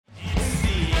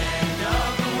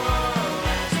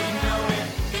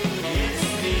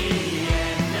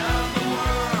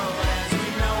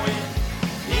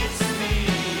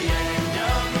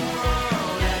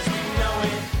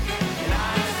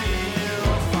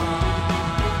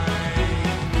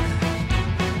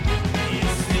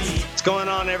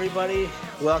everybody.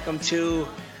 Welcome to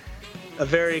a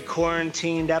very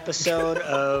quarantined episode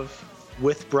of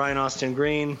With Brian Austin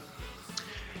Green.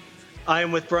 I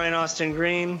am with Brian Austin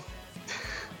Green.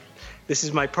 This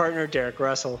is my partner, Derek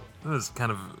Russell. This is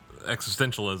kind of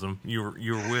existentialism.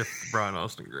 You're with Brian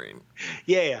Austin Green.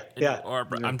 Yeah.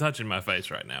 I'm touching my face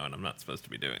right now, and I'm not supposed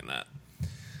to be doing that.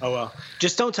 Oh, well.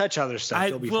 Just don't touch other stuff.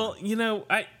 It'll be fine. You know,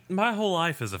 my whole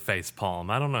life is a face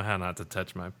palm. I don't know how not to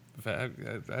touch my... I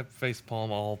face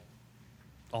palm all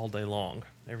day long.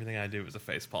 Everything I do is a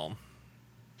face palm.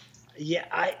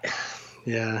 Yeah.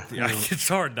 It's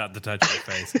hard not to touch your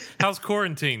face. How's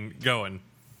quarantine going?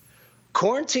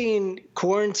 Quarantine.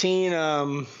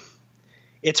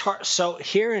 It's hard. So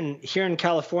here in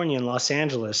California, in Los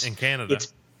Angeles, in Canada,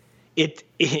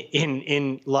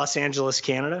 in Los Angeles,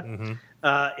 Canada, mm-hmm.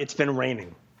 It's been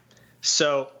raining.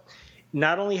 So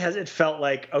not only has it felt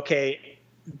like, okay,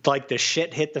 like the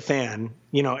shit hit the fan,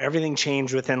 you know, everything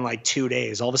changed within like 2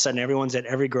 days. All of a sudden, everyone's at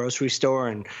every grocery store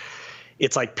and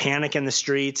it's like panic in the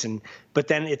streets. But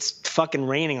then it's fucking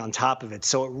raining on top of it.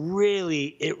 So it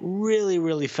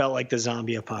really felt like the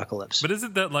zombie apocalypse. But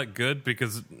isn't that like good?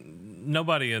 Because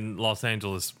nobody in Los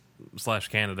Angeles /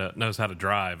 Canada knows how to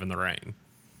drive in the rain.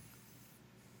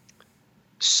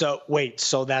 So wait,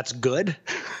 so that's good?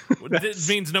 It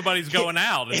means nobody's going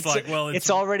out. It's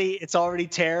already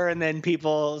terror, and then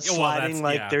people sliding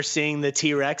they're seeing the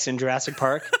T-Rex in Jurassic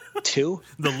Park 2.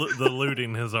 The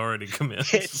looting has already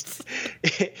commenced.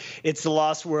 It's the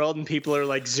Lost World, and people are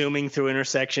like zooming through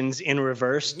intersections in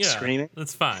reverse, screaming.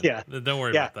 That's fine. Yeah, don't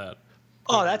worry about that.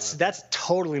 That's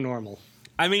totally normal.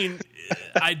 I mean,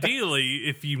 ideally,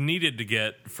 if you needed to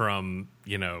get from,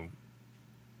 you know,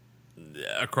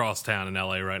 across town in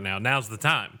LA right now, now's the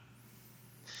time.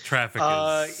 Traffic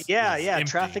is empty.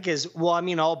 Traffic is, well, I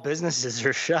mean, all businesses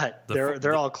are shut.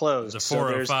 They're all closed. The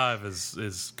 405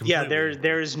 is completely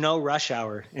there's no rush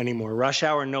hour anymore. Rush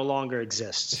hour no longer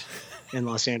exists in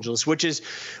Los Angeles, which is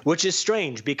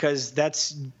strange, because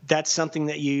that's something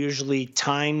that you usually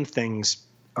time things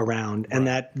around, and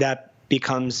that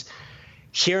becomes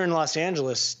here in Los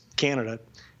Angeles, Canada.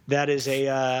 That is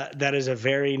a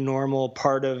very normal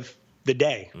part of the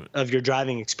day of your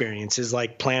driving experience, is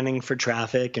like planning for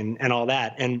traffic and all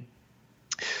that. And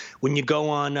when you go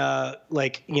on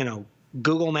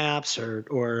Google Maps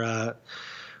or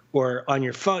on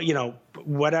your phone, you know,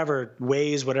 whatever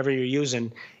Waze, whatever you're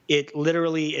using,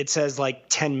 it says like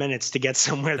 10 minutes to get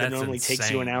somewhere that normally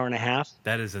takes you an hour and a half.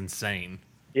 That is insane.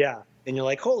 Yeah. And you're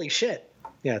like, holy shit.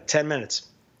 Yeah, 10 minutes.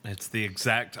 It's the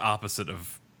exact opposite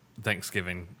of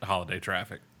Thanksgiving holiday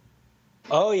traffic.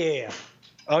 Oh yeah,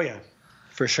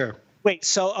 for sure. Wait,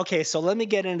 so let me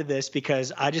get into this,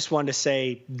 because I just wanted to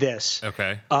say this.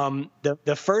 Okay.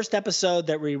 The first episode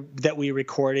that we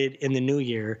recorded in the new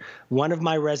year, one of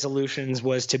my resolutions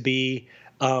was to be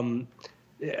more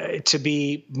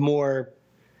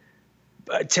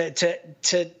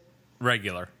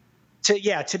regular.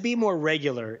 To be more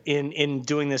regular in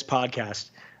doing this podcast,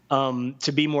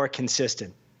 to be more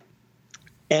consistent.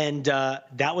 And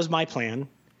that was my plan.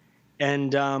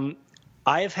 And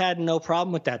I have had no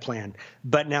problem with that plan.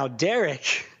 But now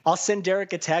Derek, I'll send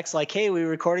Derek a text like, hey, we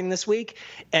recording this week?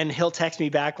 And he'll text me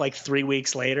back like 3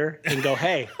 weeks later and go,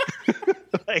 hey.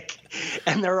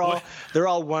 And they're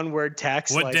all one-word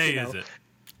texts. What day is it?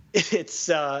 It's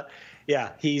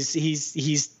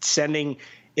he's sending.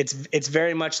 It's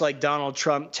very much like Donald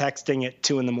Trump texting at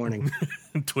 2 a.m.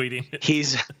 tweeting it.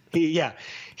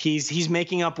 He's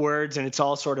making up words, and it's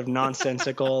all sort of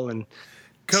nonsensical, and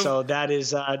so that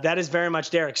is very much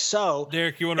Derek. So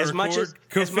Derek, you want to record?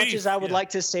 As much as I would like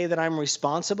to say that I'm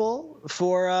responsible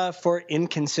for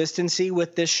inconsistency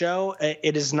with this show,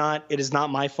 it is not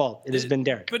my fault. It has been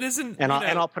Derek. But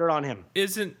I'll put it on him.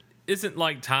 Isn't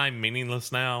like time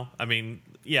meaningless now? I mean,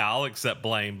 yeah, I'll accept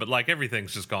blame, but like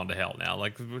everything's just gone to hell now.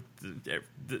 Like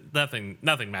nothing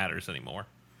matters anymore.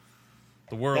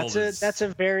 The world that's a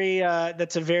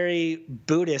very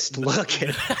Buddhist look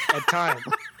at time.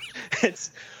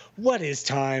 It's, what is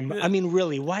time? I mean,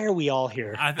 really, why are we all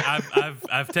here?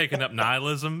 I've taken up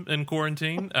nihilism in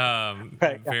quarantine.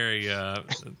 Very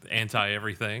anti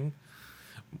everything.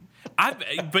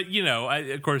 But you know,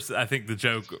 of course, I think the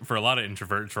joke for a lot of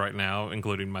introverts right now,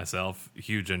 including myself,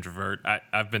 huge introvert.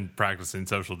 I've been practicing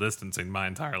social distancing my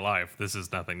entire life. This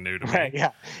is nothing new to me. Right?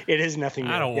 Yeah, it is nothing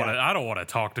new. I don't want to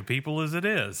talk to people as it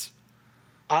is.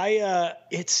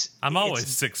 I'm always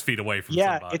 6 feet away from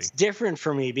somebody. Yeah, it's different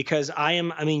for me because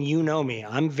you know me.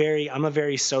 I'm a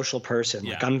very social person.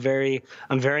 Yeah. Like I'm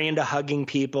very into hugging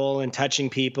people and touching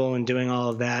people and doing all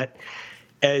of that,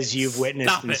 as you've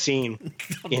witnessed and seen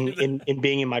in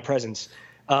being in my presence.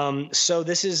 So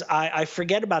this is I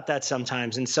forget about that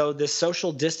sometimes, and so this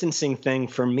social distancing thing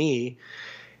for me,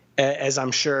 as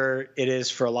I'm sure it is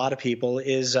for a lot of people,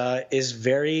 is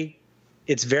very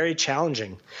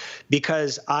challenging,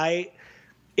 because a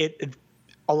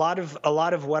lot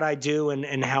of what I do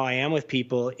and how I am with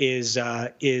people is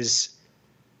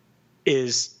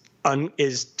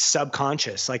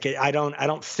subconscious. Like I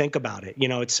don't think about it.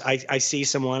 It's I see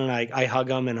someone and I hug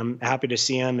them and I'm happy to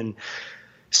see them, and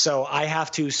so I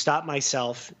have to stop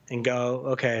myself and go,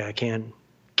 okay, I can't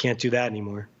do that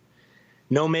anymore.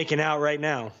 No making out right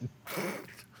now.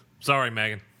 Sorry,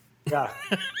 Megan. Yeah.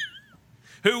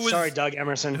 Sorry, Doug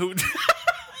Emerson.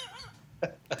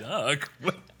 Doug?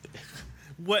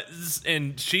 What?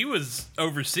 And she was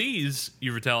overseas,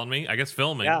 you were telling me, I guess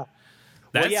filming. Yeah.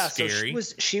 That's scary.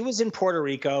 So she was in Puerto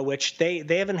Rico, which they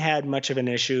haven't had much of an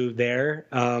issue there.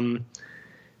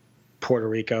 Puerto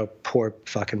Rico, poor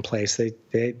fucking place.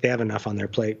 They have enough on their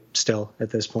plate still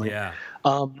at this point. Yeah.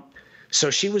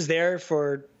 So she was there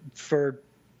for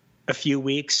a few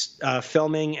weeks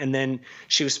filming, and then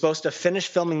she was supposed to finish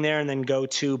filming there and then go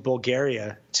to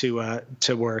Bulgaria to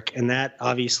work, and that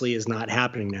obviously is not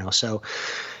happening now. So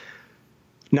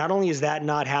not only is that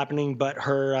not happening, but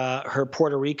her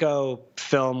Puerto Rico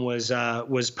film was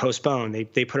postponed.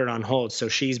 They put it on hold, so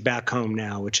she's back home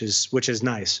now, which is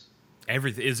nice.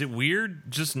 Everything, is it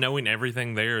weird just knowing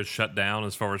everything there is shut down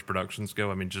as far as productions go?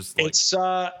 I mean, just like, it's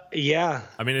yeah.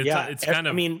 I mean, it's kind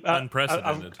of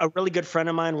unprecedented. A really good friend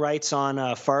of mine writes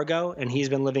on Fargo, and he's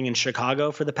been living in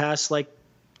Chicago for the past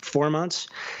 4 months,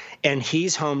 and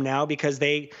he's home now because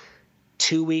they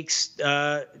 2 weeks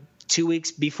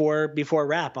before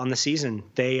wrap on the season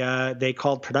they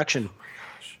called production.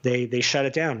 They shut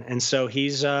it down, and so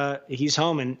he's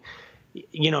home, and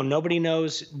nobody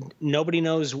knows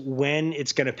when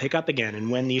it's going to pick up again, and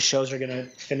when these shows are going to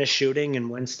finish shooting, and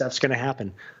when stuff's going to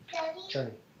happen. Daddy,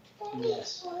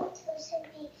 yes.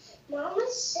 Mama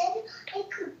said I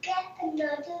could get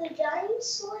another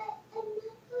dinosaur at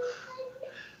another one.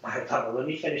 All right, Papa, let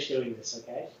me finish doing this,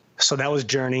 okay? So that was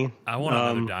Journey. I want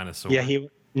another dinosaur. Yeah,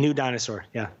 new dinosaur.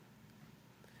 Yeah.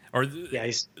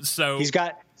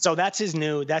 So that's his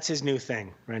new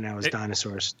thing right now is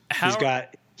dinosaurs.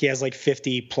 He has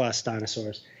 50 plus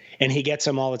dinosaurs, and he gets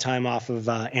them all the time off of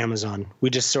Amazon.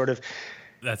 We just sort of,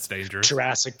 that's dangerous.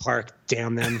 Jurassic Park,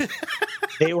 damn them.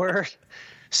 They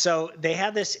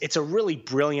have this. It's a really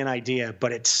brilliant idea,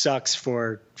 but it sucks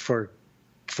for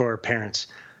parents.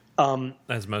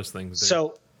 As most things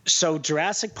do. So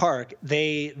Jurassic Park,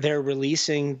 they're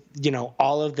releasing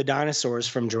all of the dinosaurs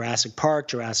from Jurassic Park,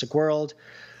 Jurassic World,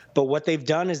 but what they've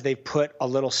done is they've put a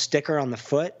little sticker on the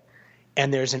foot.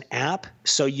 And there's an app,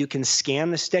 so you can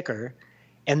scan the sticker,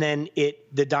 and then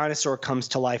the dinosaur comes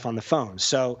to life on the phone.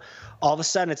 So all of a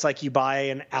sudden, it's like you buy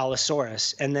an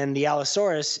Allosaurus, and then the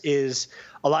Allosaurus is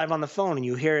alive on the phone, and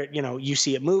you hear it. You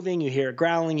see it moving, you hear it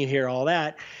growling, you hear all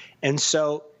that, and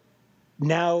so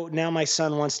now my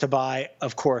son wants to buy,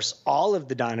 of course, all of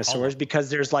the dinosaurs because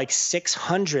there's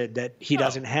 600 that he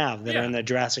doesn't have that are in the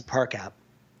Jurassic Park app.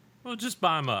 Well, just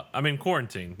buy them up. I mean,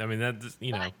 quarantine. I mean, that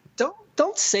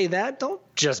Don't say that. Don't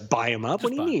just buy them up.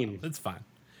 What do you mean? It's fine.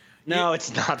 No,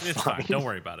 it's not it's fine. Fine. Don't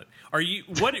worry about it.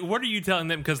 What are you telling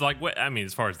them? Because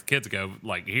as far as the kids go,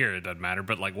 here it doesn't matter.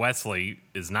 But Wesley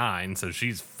is 9, so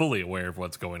she's fully aware of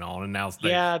what's going on, and now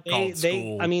called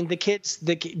school. I mean, the kids,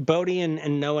 Bodhi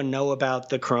and Noah know about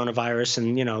the coronavirus,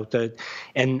 and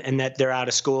and that they're out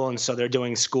of school, and so they're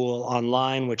doing school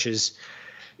online, which is,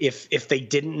 if they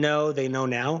didn't know, they know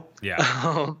now.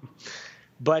 Yeah.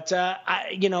 But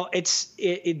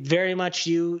it very much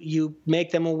you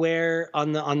make them aware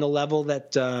on the level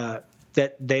that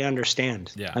they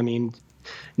understand. Yeah. I mean,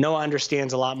 Noah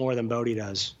understands a lot more than Bodhi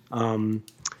does.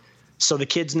 So the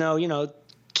kids know,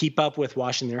 keep up with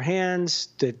washing their hands.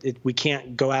 That we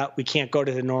can't go out. We can't go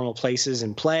to the normal places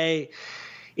and play.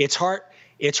 It's hard.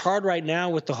 It's hard right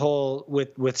now with the whole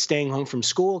with staying home from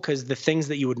school, because the things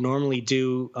that you would normally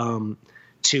do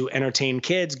to entertain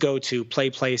kids, go to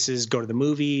play places, go to the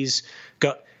movies,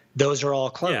 those are all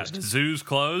closed. Yeah, the zoo's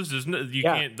closed.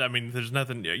 Can't. I mean, there's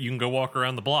nothing. You can go walk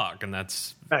around the block, and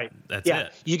that's right. That's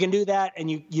it. You can do that,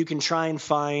 and you can try and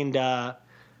find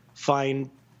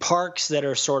parks that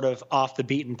are sort of off the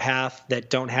beaten path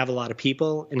that don't have a lot of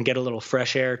people and get a little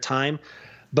fresh air time.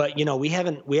 But we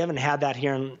haven't had that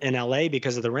here in LA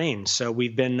because of the rain. So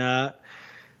we've been.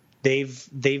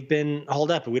 They've been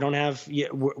holed up.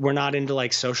 We're not into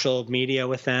social media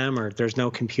with them, or there's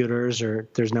no computers, or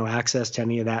there's no access to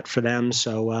any of that for them.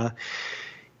 So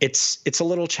it's a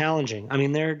little challenging. I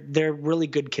mean, they're really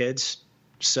good kids.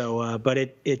 So, but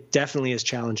it definitely is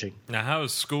challenging. Now, how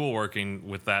is school working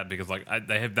with that? Because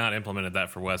they have not implemented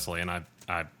that for Wesley, and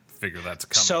I figure that's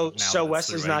coming. So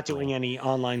Wesley's not doing any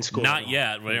online school. Not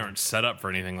yet. They aren't set up for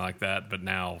anything like that. But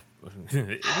now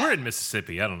we're in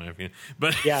Mississippi. I don't know if you,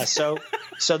 but yeah. So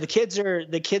the kids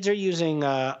are using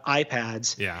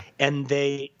iPads. Yeah. And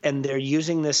they're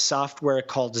using this software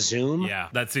called Zoom. Yeah,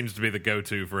 that seems to be the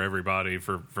go-to for everybody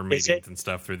for meetings and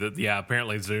stuff through the. Yeah,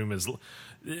 apparently Zoom is.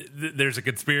 There's a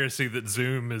conspiracy that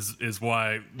Zoom is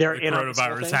why the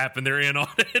coronavirus happened. They're in on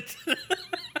it.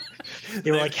 They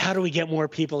were like, how do we get more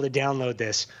people to download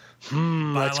this?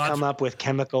 Let's come up with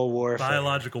chemical warfare.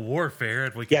 Biological warfare.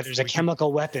 There's a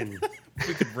chemical weapon.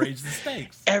 We could raise the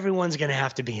stakes. Everyone's going to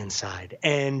have to be inside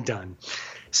and done.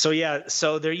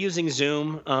 So they're using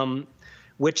Zoom,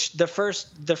 which the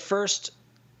first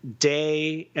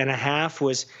day and a half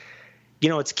was,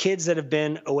 it's kids that have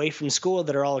been away from school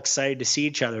that are all excited to see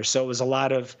each other. So it was a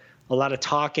lot of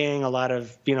talking, a lot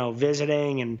of,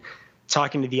 visiting and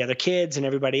talking to the other kids and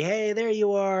everybody, hey, there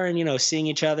you are, and seeing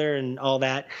each other and all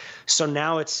that. So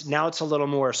now it's a little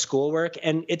more schoolwork,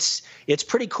 and it's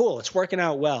pretty cool. It's working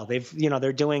out well.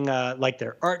 They're doing like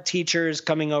their art teachers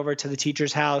coming over to the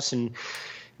teacher's house and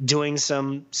doing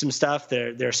some stuff.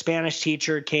 Their Spanish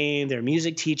teacher came, their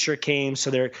music teacher came,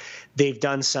 so they've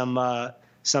done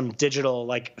some digital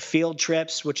like field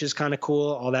trips, which is kind of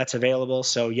cool. All that's available.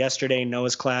 So yesterday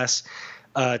Noah's class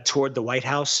toured the White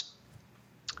House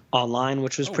online,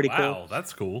 which was pretty cool. Wow,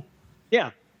 that's cool.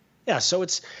 Yeah. So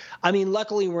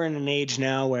luckily we're in an age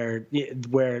now where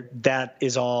that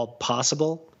is all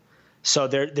possible. So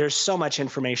there's so much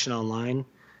information online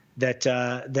that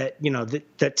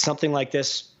something like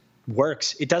this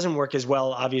works. It doesn't work as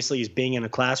well, obviously, as being in a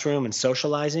classroom and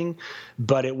socializing,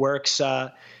 but it works.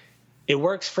 It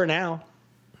works for now.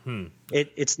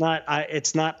 It's not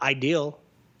ideal.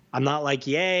 I'm not like,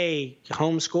 yay,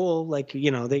 homeschool.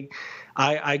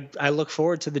 I look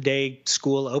forward to the day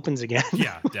school opens again.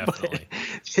 Yeah, definitely.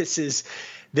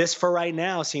 This for right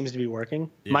now seems to be working.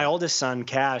 Yeah. My oldest son,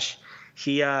 Cash,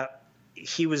 he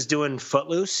was doing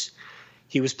Footloose.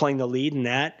 He was playing the lead in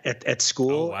that at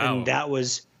school. Oh, wow.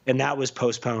 and that was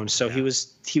postponed. So yeah.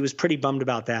 he was pretty bummed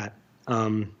about that.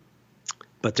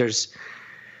 But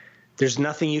there's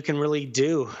nothing you can really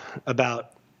do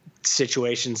about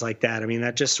situations like that. I mean,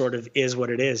 that just sort of is what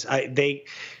it is.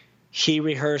 He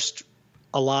rehearsed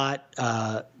a lot.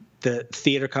 The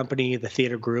theater company, the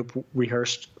theater group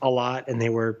rehearsed a lot, and they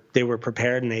were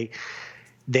prepared, and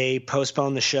they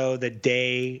postponed the show the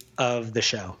day of the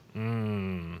show.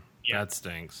 Yeah. That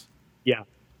stinks. Yeah.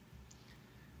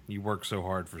 You work so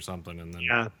hard for something and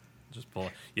then just pull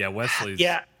it. Yeah,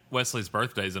 Wesley's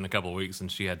birthday's in a couple of weeks,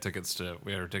 and we had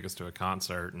her tickets to a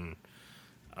concert, and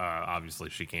obviously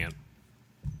she can't.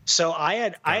 So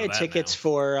I had tickets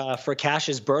for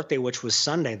Cash's birthday, which was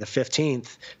Sunday the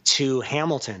 15th, to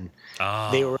Hamilton.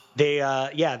 Oh.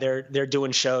 They're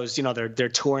doing shows. They're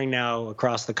touring now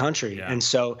across the country, and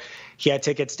so he had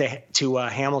tickets to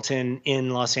Hamilton in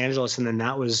Los Angeles, and then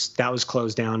that was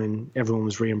closed down, and everyone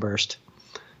was reimbursed.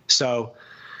 So.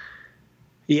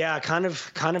 Yeah, kind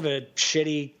of a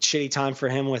shitty time for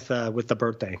him with the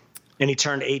birthday, and he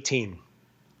turned 18.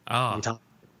 Oh,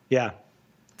 yeah.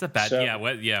 It's a bad. So,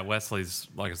 yeah. Wesley's,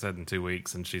 like I said, in 2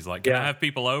 weeks, and she's like, "Can I have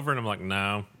people over?" And I'm like,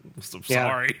 "No, I'm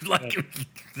sorry.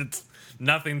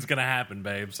 Nothing's gonna happen,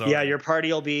 babe." So yeah, your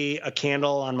party will be a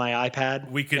candle on my iPad.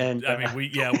 We could.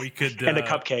 We could. And a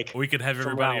cupcake. We could have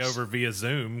everybody over via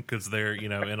Zoom because they're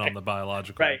in on the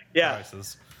biological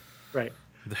crisis. Right.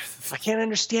 I can't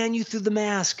understand you through the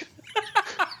mask.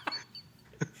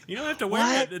 You don't have to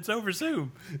wear it. It's over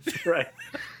Zoom. Right.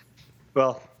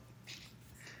 Well,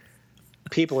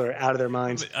 people are out of their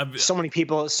minds. So many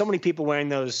people wearing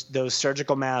those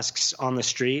surgical masks on the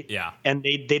street. Yeah. And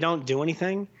they don't do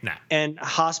anything. Nah. And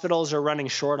hospitals are running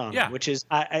short on them, which is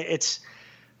it's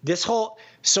this whole.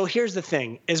 So here's the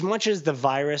thing: as much as the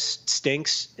virus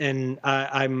stinks, and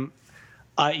I'm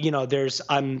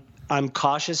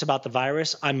cautious about the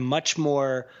virus. I'm much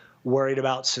more worried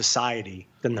about society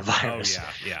than the virus. Oh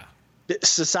yeah.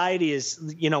 Society is,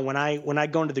 when I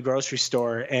go into the grocery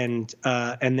store and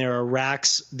there are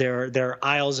racks, there are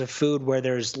aisles of food where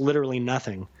there's literally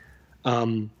nothing,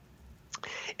 and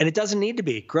it doesn't need to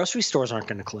be. Grocery stores aren't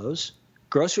going to close.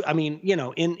 In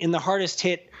the hardest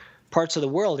hit parts of the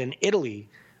world, in Italy.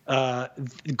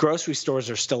 Grocery stores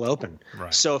are still open.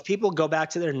 Right. So if people go back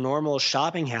to their normal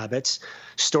shopping habits,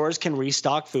 stores can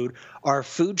restock food. Our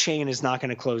food chain is not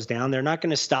going to close down. They're not going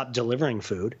to stop delivering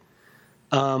food.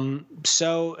 The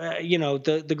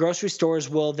grocery stores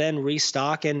will then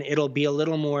restock, and it'll be a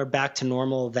little more back to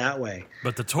normal that way.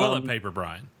 But the toilet paper,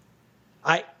 Brian.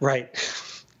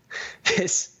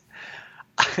 This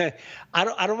I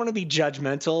don't want to be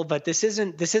judgmental, but this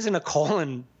isn't a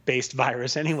colon-based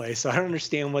virus anyway, so I don't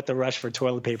understand what the rush for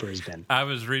toilet paper has been. I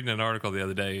was reading an article the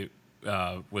other day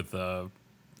with a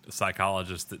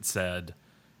psychologist that said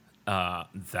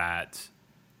that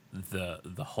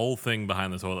the whole thing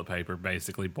behind the toilet paper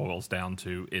basically boils down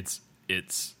to it's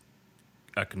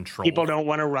a control. People don't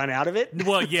want to run out of it.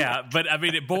 Well, yeah, but I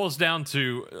mean, it boils down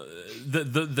to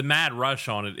the mad rush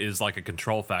on it is like a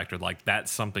control factor. Like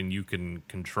that's something you can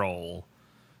control,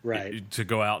 right? To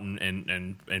go out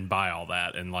and buy all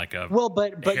that in like a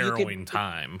but harrowing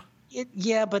time.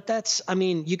 Yeah, but that's. I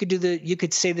mean, you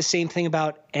could say the same thing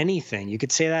about anything. You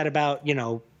could say that about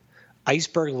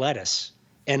iceberg lettuce.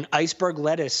 And iceberg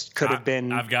lettuce could have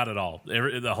been. I've got it all.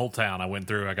 The whole town I went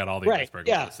through, I got all the iceberg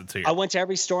lettuce. It's here. I went to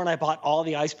every store and I bought all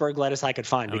the iceberg lettuce I could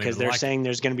find because they're saying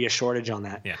there's going to be a shortage on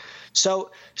that. Yeah. So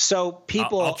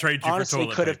people I'll trade you honestly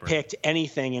for could have paper. picked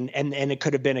anything and it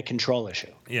could have been a control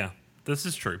issue. Yeah, this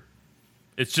is true.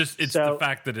 It's the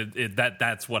fact that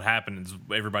that's what happened. Is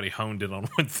everybody honed in on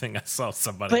one thing. I saw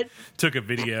somebody took a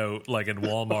video like in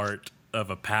Walmart of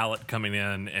a pallet coming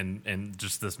in and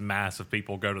just this mass of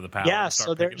people go to the pallet. Yeah,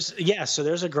 so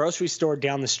there's a grocery store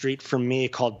down the street from me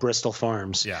called Bristol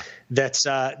Farms. Yeah, it's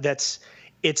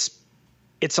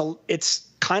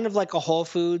kind of like a Whole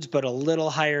Foods but a little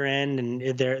higher end,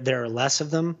 and there are less of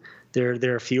them.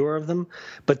 There are fewer of them.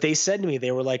 But they said to me,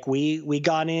 they were like, we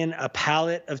got in a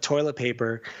pallet of toilet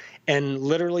paper and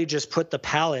literally just put the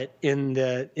pallet in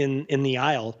the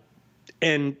aisle.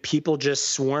 And people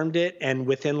just swarmed it, and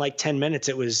within like 10 minutes,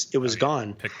 it was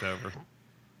gone, picked over.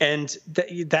 And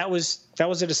that was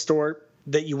at a store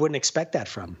that you wouldn't expect that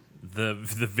from. The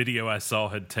video I saw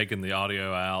had taken the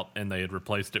audio out, and they had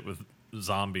replaced it with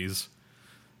zombies.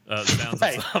 Sounds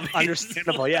right. of zombies.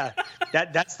 Understandable, yeah.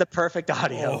 That's the perfect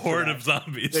audio. A horde of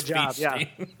zombies. Good job,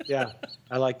 yeah.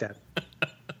 I like that.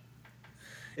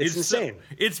 It's insane.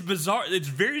 It's bizarre. It's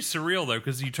very surreal, though,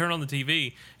 because you turn on the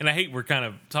TV, and I hate we're kind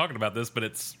of talking about this, but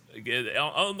it's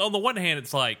on the one hand,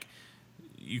 it's like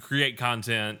you create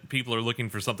content. People are looking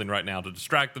for something right now to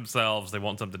distract themselves. They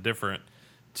want something different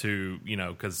to,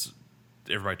 because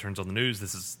everybody turns on the news.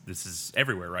 This is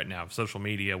everywhere right now. Social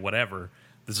media, whatever.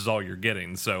 This is all you're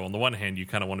getting. So on the one hand, you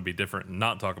kind of want to be different and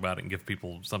not talk about it and give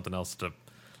people something else to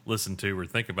listen to or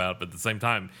think about, but at the same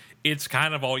time, it's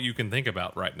kind of all you can think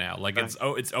about right now. Like it's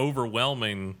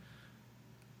overwhelming.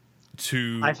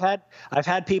 I've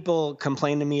had people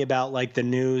complain to me about like the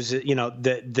news.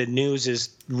 The news is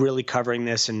really covering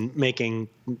this and making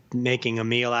a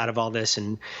meal out of all this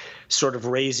and sort of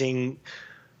raising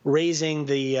the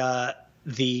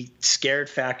scared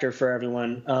factor for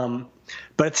everyone.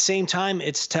 But at the same time,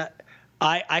 it's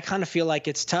I kind of feel like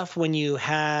it's tough when you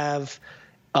have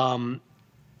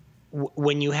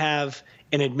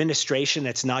an administration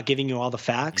that's not giving you all the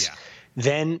facts.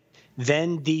 Yeah.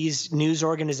 Then these news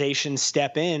organizations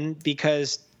step in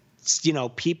because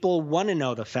people want to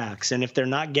know the facts, and if they're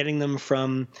not getting them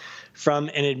from an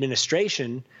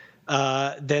administration,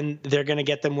 then they're going to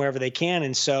get them wherever they can,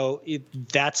 and so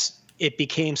it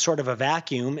became sort of a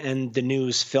vacuum, and the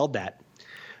news filled that.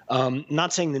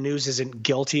 Not saying the news isn't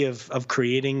guilty of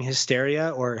creating hysteria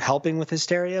or helping with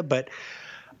hysteria, but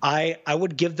I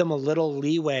would give them a little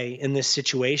leeway in this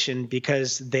situation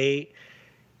because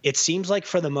it seems like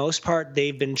for the most part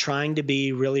they've been trying to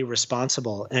be really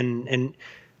responsible and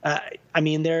I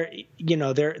mean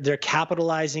they're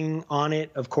capitalizing on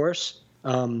it, of course,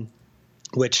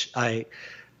 which I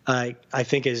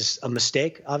think is a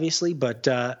mistake, obviously, but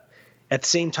at the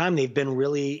same time they've been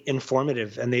really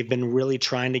informative and they've been really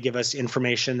trying to give us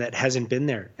information that hasn't been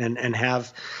there and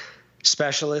have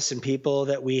specialists and people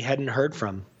that we hadn't heard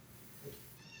from.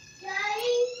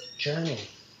 Journey.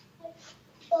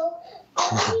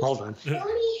 Hold on.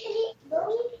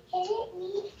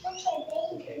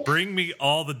 Bring me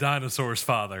all the dinosaurs,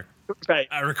 Father. Right.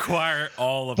 I require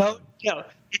all of them.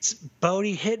 It's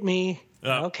Bodhi hit me.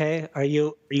 Oh. Okay. Are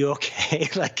you okay?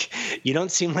 Like, you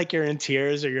don't seem like you're in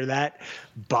tears or you're that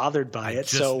bothered by it.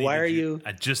 So why are you?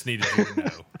 I just needed you to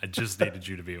know. I just needed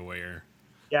you to be aware.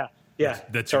 Yeah. Yeah.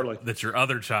 Totally. That your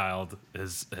other child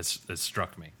has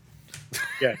struck me.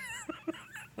 Yeah.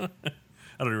 I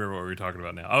don't remember what we were talking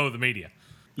about now. Oh, the media.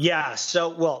 Yeah.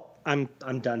 So, I'm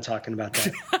done talking about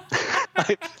that.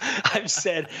 I've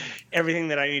said everything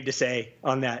that I need to say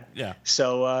on that. Yeah.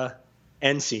 So,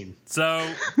 end scene. So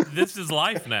this is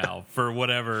life now for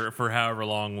however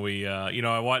long we.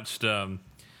 I watched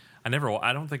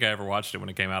I don't think I ever watched it when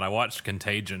it came out. I watched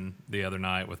Contagion the other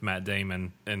night with Matt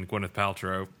Damon and Gwyneth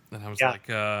Paltrow, and I was like,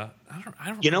 I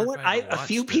don't. You know what? A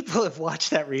few people have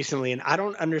watched that recently, and I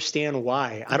don't understand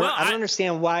why. I don't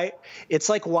understand why. It's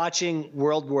like watching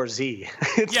World War Z.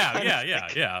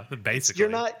 Yeah. Basically,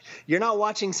 you're not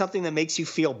watching something that makes you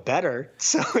feel better.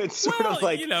 So it's sort of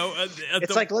like,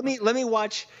 it's like let me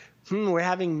watch. We're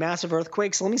having massive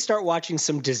earthquakes. Let me start watching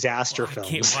some disaster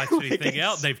films. I can't watch anything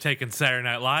else. They've taken Saturday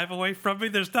Night Live away from me.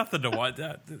 There's nothing to watch.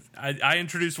 I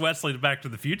introduced Wesley to Back to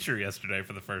the Future yesterday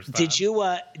for the first time. Did you?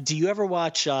 Do you ever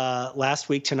watch Last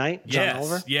Week Tonight? John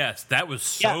Oliver? Yes. That was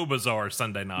so bizarre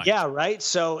Sunday night. Yeah, right.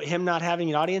 So him not having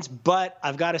an audience, but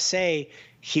I've got to say,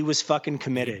 he was fucking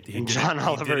committed. And John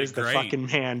Oliver is the fucking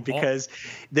man, because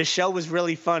the show was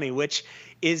really funny, which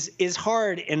is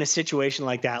hard in a situation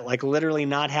like that, like literally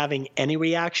not having any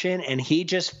reaction. And he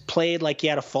just played like he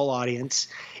had a full audience,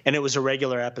 and it was a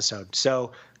regular episode.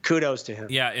 So kudos to him.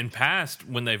 Yeah, in past,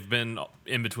 when they've been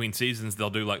in between seasons, they'll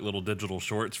do like little digital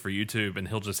shorts for YouTube, and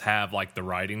he'll just have like the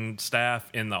writing staff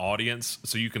in the audience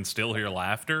so you can still hear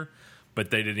laughter. But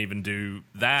they didn't even do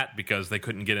that because they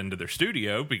couldn't get into their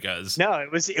studio because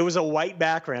it was a white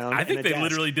background. I think they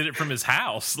literally did it from his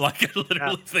house. Like I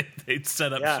literally think they'd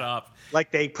set up shop. Like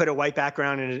they put a white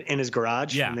background in his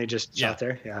garage and they just sat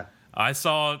there. Yeah. I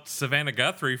saw Savannah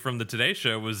Guthrie from the Today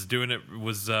Show was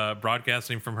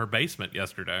broadcasting from her basement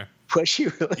yesterday. Was she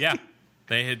really? Yeah.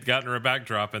 They had gotten her a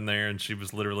backdrop in there, and she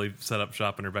was literally set up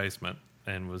shop in her basement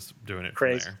and was doing it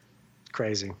from there.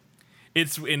 Crazy.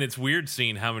 It's weird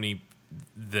seeing how many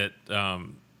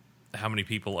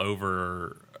people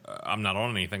over. I'm not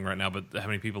on anything right now, but how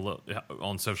many people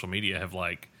on social media have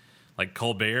like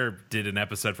Colbert did an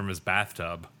episode from his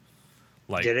bathtub.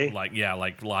 Like, did he?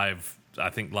 Like Live. I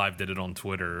think Live did it on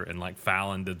Twitter, and like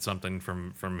Fallon did something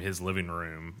from his living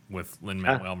room with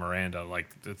Lin-Manuel Miranda. Like,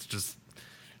 it's just,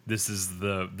 this is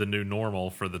the new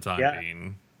normal for the time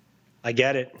being. I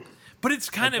get it. But it's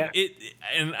kind of it,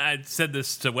 and I said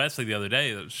this to Wesley the other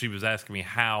day. That she was asking me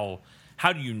how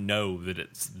do you know that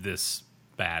it's this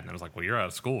bad? And I was like, well, you're out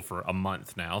of school for a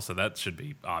month now, so that should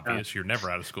be obvious. You're never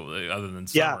out of school other than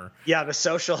summer. Yeah, the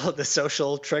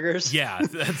social triggers. Yeah,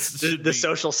 that's the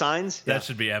social signs. That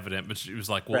should be evident. But she was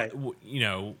like, well,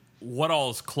 what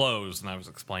all is closed? And I was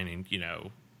explaining,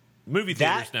 movie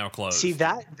theaters now closed. See,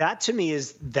 that to me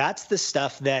that's the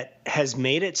stuff that has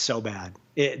made it so bad.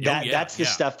 That's the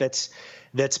stuff that's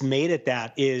made it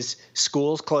that is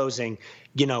schools closing,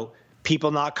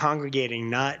 people not congregating,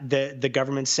 not the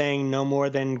government saying no more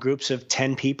than groups of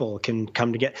 10 people can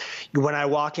come together. When I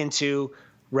walk into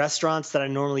restaurants that I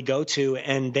normally go to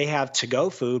and they have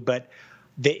to-go food, but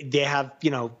they have,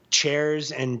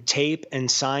 chairs and tape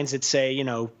and signs that say,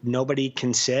 nobody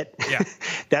can sit. Yeah.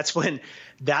 That's when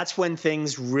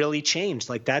things really changed.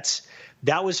 Like that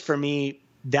was for me,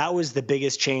 that was the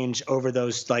biggest change over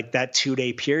those, like that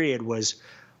 2-day period was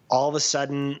all of a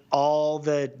sudden all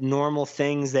the normal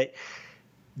things that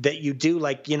you do,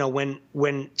 like, when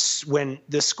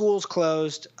the schools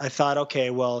closed, I thought, okay,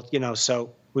 well,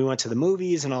 so we went to the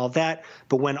movies and all of that.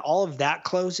 But when all of that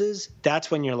closes,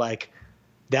 that's when you're like,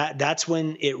 that's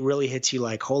when it really hits you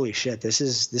like, holy shit, this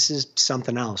is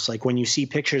something else. Like when you see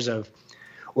pictures of,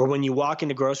 or when you walk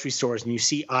into grocery stores and you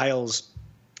see aisles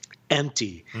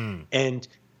empty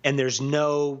and there's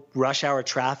no rush hour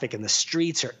traffic and the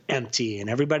streets are empty and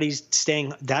everybody's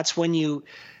staying, that's when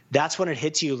it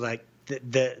hits you like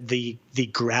the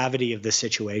gravity of the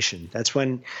situation. That's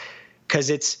when, because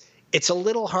it's a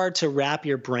little hard to wrap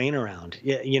your brain around,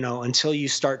 until you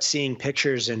start seeing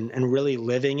pictures and really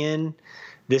living in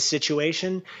this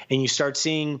situation, and you start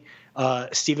seeing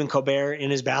Stephen Colbert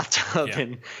in his bathtub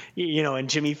and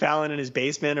Jimmy Fallon in his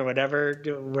basement or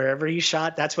wherever he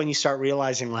shot. That's when you start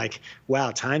realizing, like,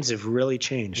 wow, times have really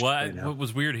changed. Well, what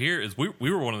was weird here is we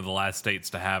were one of the last states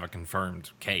to have a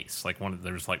confirmed case. Like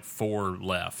there's like 4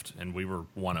 left, and we were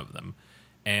one of them.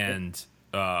 And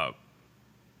so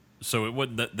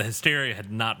the hysteria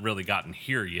had not really gotten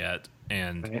here yet.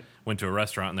 And went to a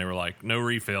restaurant and they were like, no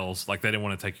refills. Like they didn't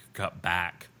want to take your cup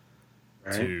back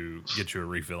to get you a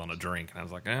refill on a drink. And I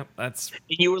was like, that's. And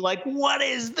you were like, what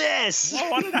is this?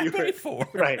 What did I pay for?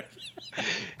 Right.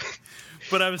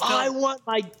 But I was I want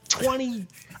my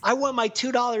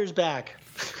 $2 back.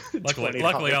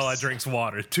 Luckily, all I drink's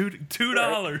water.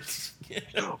 $2.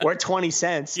 Or 20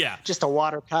 cents. Yeah. Just a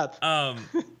water cup.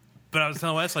 But I was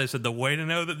telling Wesley, I said, the way to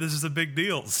know that this is a big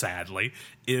deal, sadly,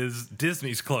 is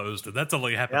Disney's closed. And that's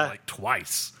only happened like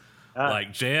twice.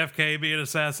 Like JFK being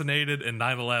assassinated and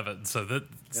 9/11.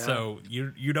 So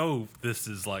you know this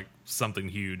is like something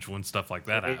huge when stuff like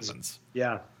that happens.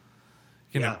 Yeah.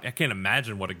 I can't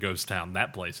imagine what a ghost town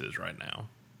that place is right now.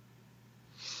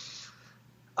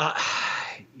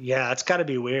 Yeah, it's got to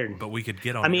be weird. But we could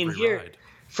get on every ride.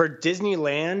 For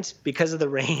Disneyland, because of the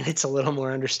rain, it's a little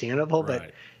more understandable. Right.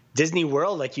 But Disney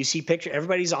World, like you see picture,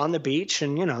 everybody's on the beach,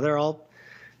 and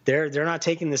they're not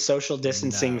taking the social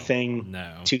distancing thing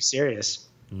too serious.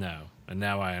 No, and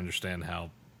now I understand how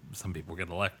some people get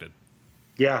elected.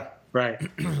 Yeah, right.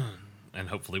 And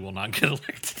hopefully will not get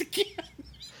elected again.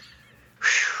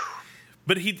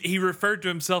 But he referred to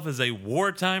himself as a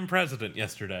wartime president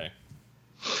yesterday.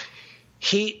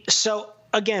 So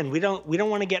again, we don't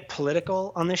want to get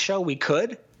political on this show. We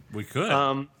could,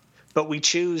 but we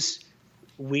choose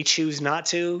not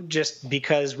to, just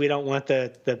because we don't want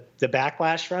the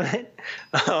backlash from it,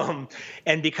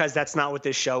 and because that's not what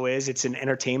this show is. It's an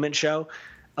entertainment show.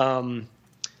 But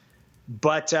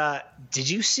did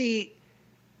you see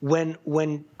when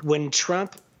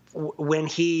Trump when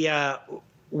he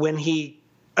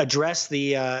addressed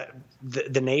the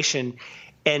nation?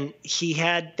 And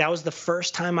that was the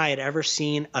first time I had ever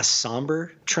seen a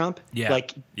somber Trump,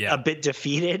 a bit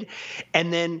defeated.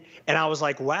 And I was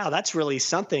like, wow, that's really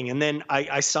something. And then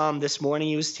I saw him this morning.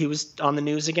 He was on the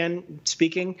news again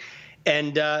speaking.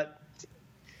 And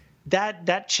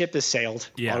that ship has sailed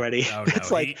already. Oh, no.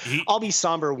 It's like, I'll be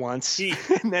somber once.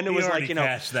 And then it was like,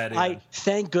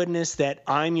 thank goodness that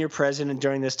I'm your president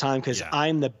during this time, because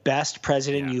I'm the best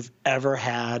president you've ever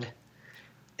had.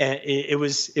 And it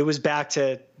was back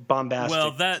to bombastic.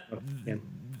 Well,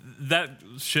 that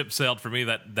ship sailed for me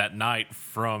that night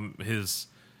from his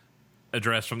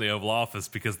address from the Oval Office,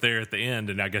 because there at the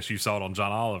end, and I guess you saw it on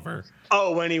John Oliver.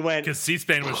 Oh, when he went. Because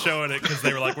C-SPAN was showing it, because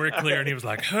they were like, we're clear, and he was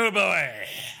like, oh, boy.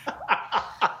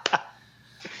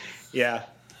 Yeah.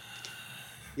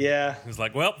 Yeah. He was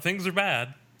like, well, things are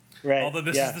bad. Right. Although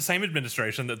this is the same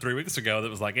administration that 3 weeks ago that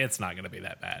was like, it's not going to be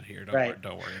that bad here. Don't worry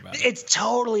about it. It's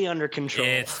totally under control.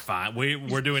 It's fine.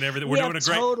 We're doing everything. We're doing a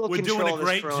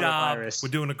great job. We're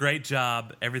doing a great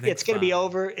job. Everything's It's going to be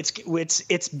over.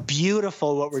 It's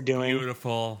beautiful what we're doing.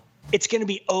 Beautiful. It's going to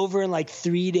be over in like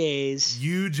 3 days.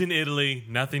 Huge in Italy.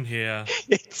 Nothing here.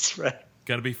 It's right.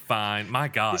 Going to be fine. My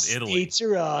God, the Italy. States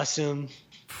are awesome.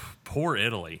 Poor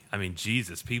Italy. I mean,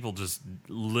 Jesus. People just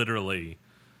literally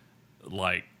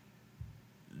like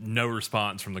no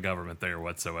response from the government there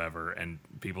whatsoever, and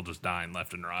people just dying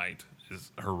left and right.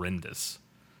 Is horrendous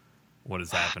what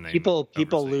is happening. People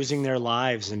losing their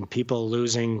lives, and people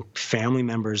losing family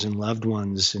members and loved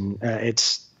ones, and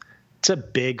it's a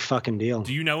big fucking deal.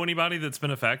 Do you know anybody that's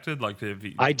been affected? Like,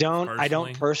 I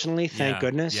don't personally, thank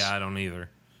goodness. Yeah, I don't either.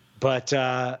 But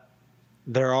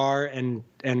there are, and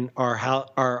our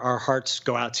hearts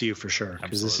go out to you for sure,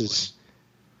 because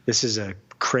this is a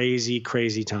crazy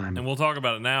time. And we'll talk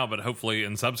about it now, but hopefully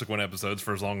in subsequent episodes,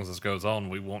 for as long as this goes on,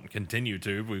 we won't continue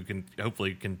to. We can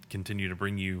hopefully continue to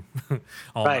bring you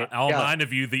all 9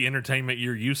 of you the entertainment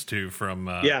you're used to from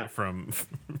us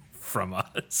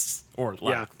or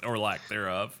lack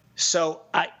thereof. So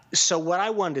what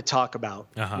I wanted to talk about,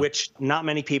 which not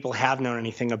many people have known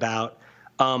anything about,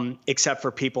 except for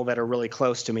people that are really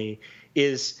close to me,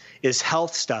 is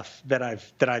health stuff that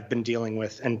I've been dealing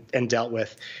with and dealt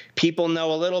with. People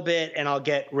know a little bit, and I'll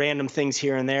get random things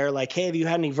here and there, like, hey, have you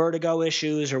had any vertigo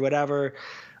issues or whatever?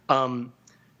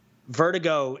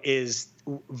 Vertigo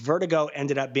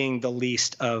ended up being the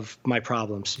least of my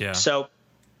problems. Yeah.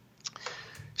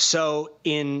 So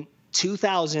in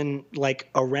 2000, like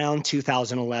around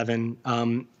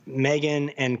 2011, Megan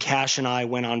and Cash and I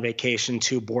went on vacation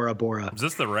to Bora Bora. Is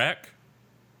this the wreck?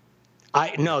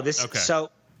 So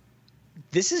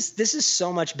this is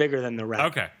so much bigger than the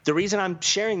wreck. Okay. The reason I'm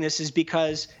sharing this is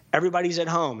because everybody's at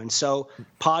home, and so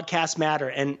podcasts matter.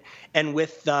 And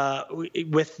with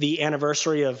the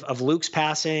anniversary of Luke's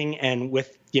passing, and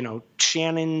with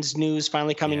Shannon's news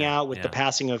finally coming out with the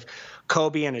passing of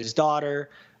Kobe and his daughter,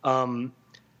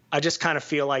 I just kind of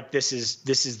feel like this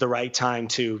is the right time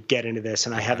to get into this,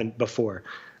 and I haven't before,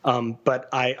 but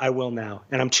I will now,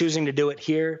 and I'm choosing to do it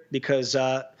here because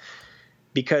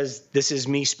this is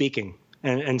me speaking,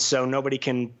 and so nobody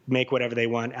can make whatever they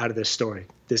want out of this story.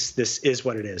 This is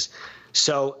what it is.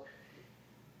 So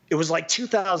it was like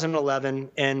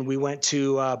 2011, and we went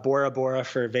to Bora Bora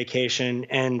for vacation,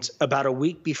 and about a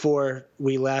week before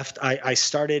we left, I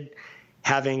started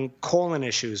having colon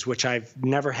issues, which I've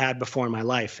never had before in my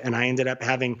life, and I ended up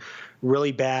having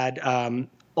really bad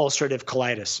ulcerative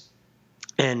colitis.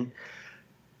 And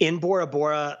in Bora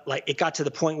Bora, like, it got to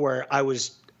the point where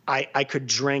I could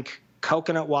drink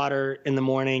coconut water in the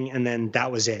morning, and then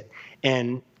that was it.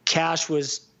 And Cash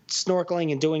was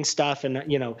snorkeling and doing stuff, and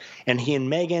and he and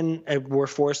Megan were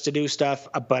forced to do stuff,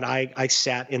 but I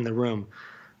sat in the room,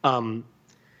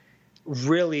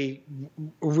 really,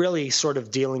 really sort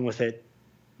of dealing with it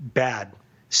bad.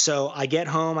 So I get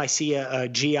home, I see a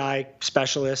GI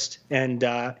specialist and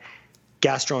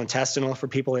gastrointestinal for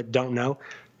people that don't know,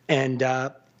 and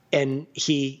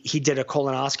he did a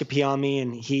colonoscopy on me,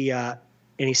 and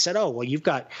he said, "Oh, well, you've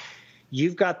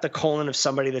got the colon of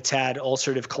somebody that's had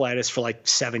ulcerative colitis for like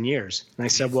 7 years." And I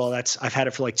said, "Well, I've had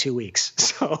it for like 2 weeks,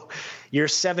 so your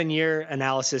 7-year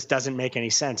analysis doesn't make any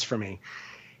sense for me."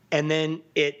 And then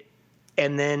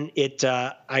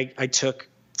I took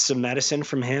some medicine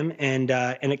from him, and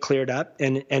it cleared up,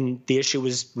 and the issue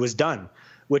was done,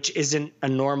 which isn't a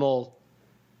normal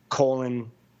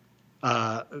colon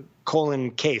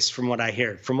case from what I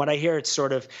hear. From what I hear, it's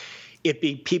sort of it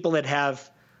be people that have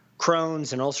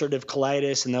Crohn's and ulcerative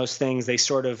colitis and those things. They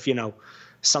sort of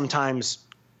sometimes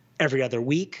every other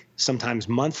week, sometimes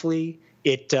monthly.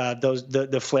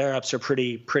 The flare ups are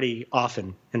pretty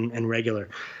often and regular.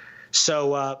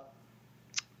 So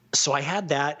I had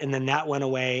that, and then that went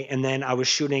away, and then I was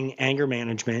shooting Anger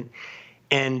Management,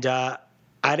 and I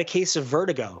had a case of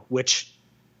vertigo, which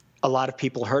a lot of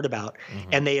people heard about,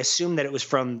 and they assumed that it was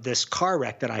from this car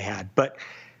wreck that I had. But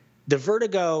the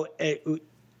vertigo,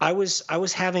 I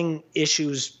was having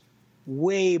issues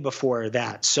way before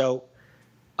that. So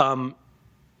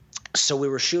we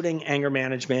were shooting Anger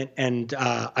Management, and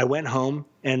I went home,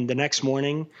 and the next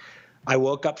morning I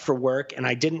woke up for work, and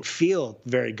I didn't feel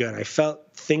very good. I felt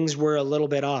things were a little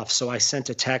bit off. So I sent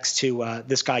a text to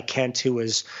this guy, Kent, who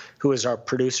was our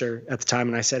producer at the time.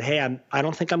 And I said, "Hey, I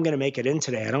don't think I'm going to make it in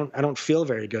today. I don't feel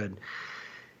very good."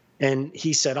 And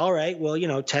he said, "All right,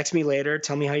 well, text me later.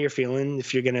 Tell me how you're feeling,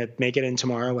 if you're going to make it in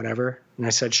tomorrow, whatever." And I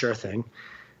said, "Sure thing."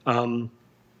 And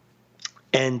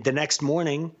the next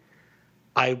morning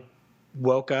I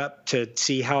woke up to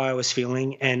see how I was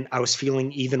feeling, and I was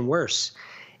feeling even worse.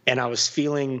 And I was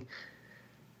feeling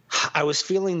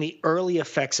the early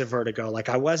effects of vertigo. Like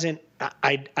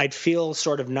I'd feel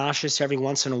sort of nauseous every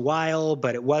once in a while,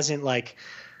 but it wasn't like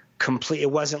complete.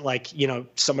 It wasn't like,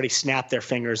 somebody snapped their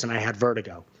fingers and I had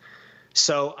vertigo.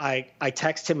 So I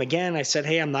text him again. I said,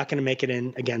 "Hey, I'm not going to make it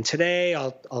in again today.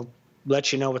 I'll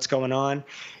let you know what's going on."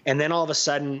 And then all of a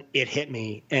sudden it hit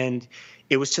me. And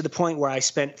it was to the point where I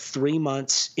spent 3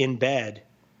 months in bed.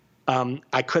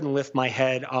 I couldn't lift my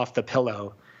head off the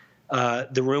pillow.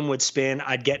 The room would spin.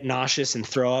 I'd get nauseous and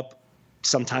throw up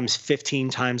sometimes 15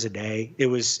 times a day. It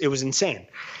was insane.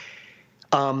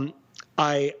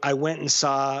 I went and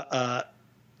saw a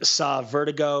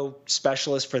vertigo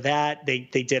specialist for that. They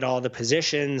did all the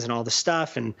positions and all the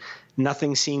stuff, and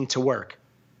nothing seemed to work.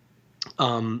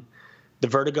 The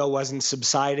vertigo wasn't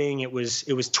subsiding. It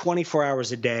was 24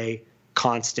 hours a day,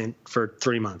 constant for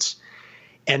 3 months.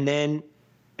 And then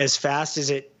as fast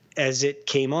as it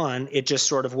came on, it just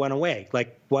sort of went away.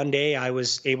 Like one day I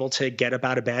was able to get up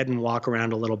out of bed and walk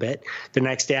around a little bit. The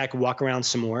next day I could walk around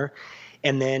some more,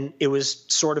 and then it was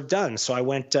sort of done. So I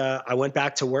went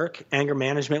back to work. Anger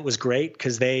Management was great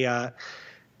because the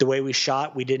way we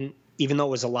shot, we didn't, even though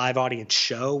it was a live audience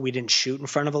show, we didn't shoot in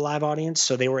front of a live audience.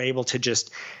 So they were able to just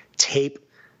tape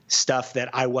stuff that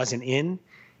I wasn't in.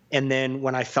 And then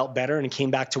when I felt better and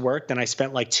came back to work, then I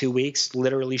spent like 2 weeks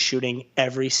literally shooting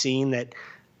every scene that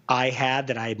I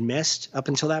had missed up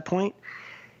until that point.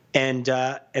 And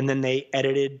then they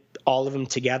edited all of them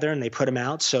together and they put them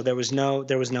out. So there was no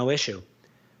issue.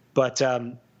 But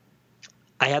I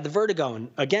had the vertigo, and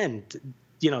again,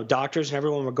 doctors and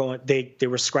everyone were going, they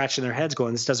were scratching their heads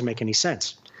going, "This doesn't make any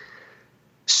sense."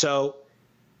 So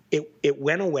it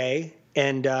went away,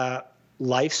 and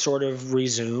life sort of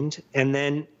resumed. And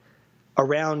then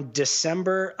around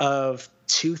December of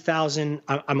 2000,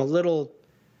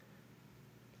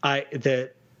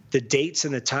 the dates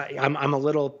and the time,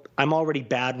 I'm already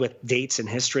bad with dates and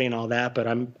history and all that, but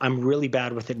I'm really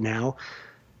bad with it now.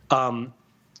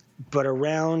 But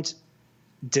around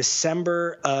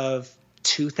December of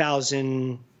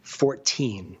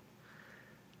 2014,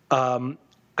 I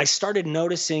started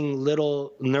noticing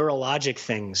little neurologic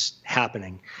things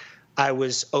happening. I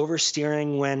was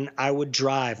oversteering when I would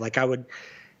drive.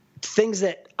 Things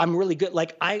that I'm really good.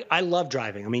 Like I love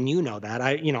driving. I mean, that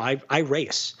I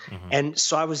race. Mm-hmm. And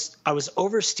so I was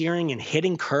oversteering and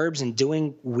hitting curbs and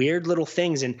doing weird little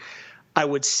things. And I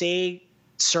would say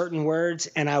certain words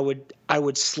and I would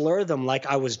slur them like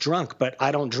I was drunk, but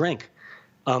I don't drink.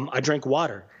 I drink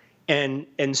water.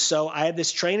 And so I had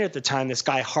this trainer at the time, this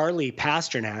guy, Harley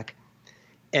Pasternak.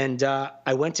 And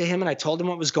I went to him and I told him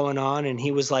what was going on. And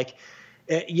he was like,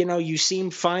 you seem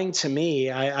fine to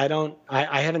me.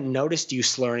 I haven't noticed you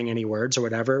slurring any words or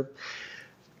whatever.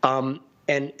 And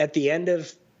at the end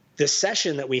of the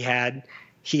session that we had,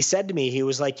 he said to me, he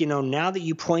was like, now that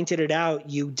you pointed it out,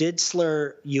 you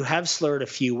have slurred a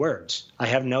few words. I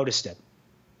have noticed it.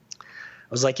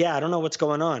 I was like, yeah, I don't know what's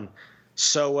going on.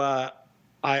 So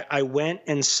I went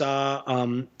and saw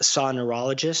a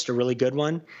neurologist, a really good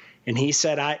one. And he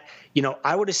said, I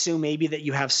would assume maybe that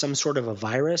you have some sort of a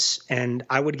virus, and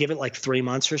I would give it like 3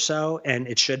 months or so, and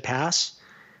it should pass.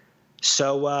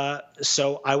 So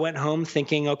I went home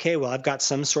thinking, okay, well, I've got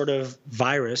some sort of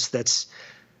virus that's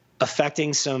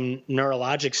affecting some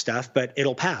neurologic stuff, but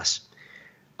it'll pass.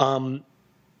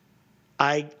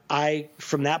 I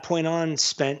from that point on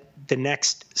spent the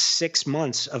next 6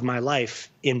 months of my life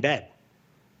in bed.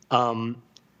 And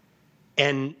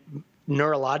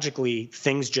neurologically,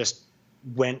 things just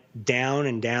went down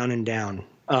and down and down.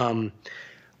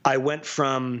 I went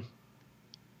from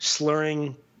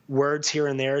slurring words here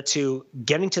and there to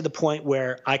getting to the point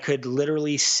where I could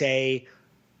literally say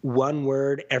one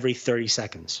word every 30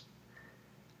 seconds.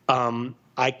 I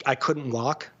couldn't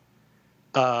walk.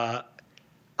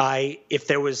 If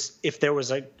there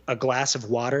was a glass of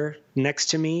water next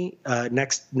to me on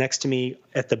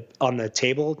the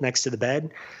table next to the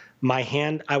bed, my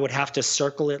hand, I would have to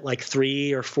circle it like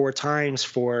 3 or 4 times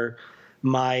for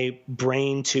my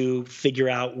brain to figure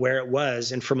out where it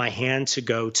was and for my hand to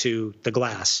go to the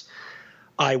glass.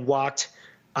 I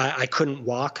couldn't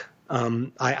walk.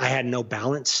 I had no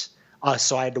balance.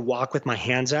 So I had to walk with my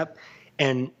hands up.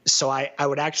 And so I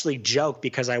would actually joke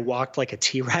because I walked like a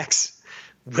T-Rex,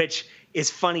 which is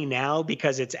funny now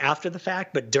because it's after the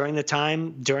fact. But during the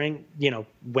time,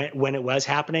 when it was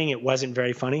happening, it wasn't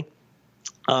very funny.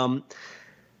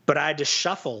 But I had to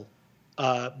shuffle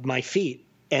my feet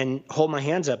and hold my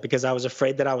hands up because I was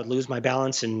afraid that I would lose my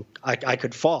balance and I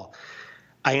could fall.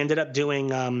 I ended up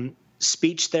doing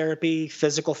speech therapy,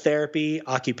 physical therapy,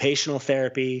 occupational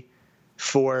therapy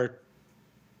for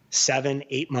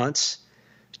 7-8 months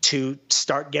to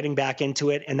start getting back into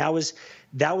it. And that was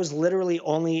literally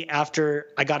only after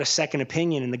I got a second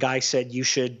opinion and the guy said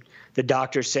the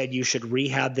doctor said you should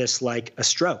rehab this like a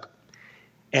stroke.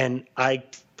 And I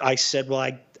said, well,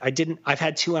 I've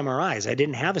had 2 MRIs. I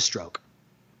didn't have a stroke.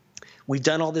 We've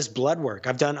done all this blood work.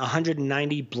 I've done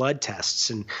 190 blood tests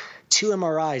and 2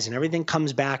 MRIs and everything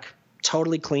comes back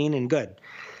totally clean and good.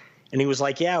 And he was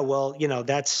like, yeah, well,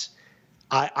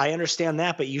 I understand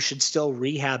that, but you should still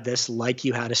rehab this like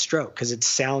you had a stroke because it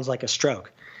sounds like a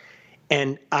stroke.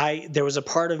 And there was a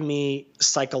part of me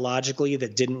psychologically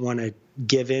that didn't want to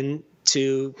give in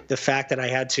to the fact that I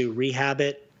had to rehab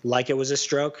it like it was a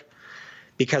stroke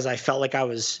because I felt like I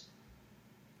was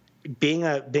being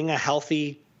a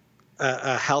healthy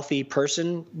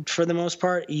person for the most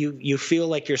part. You feel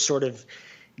like you're sort of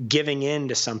giving in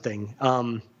to something.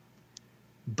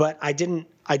 But I didn't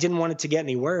want it to get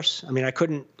any worse. I mean, I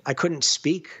couldn't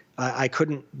speak. I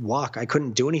couldn't walk. I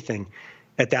couldn't do anything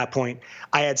at that point.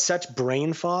 I had such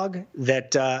brain fog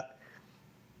that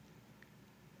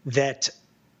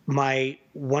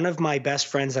one of my best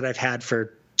friends that I've had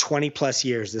for 20 plus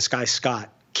years, this guy Scott,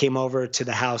 came over to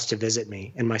the house to visit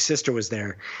me, and my sister was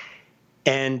there.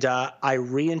 And I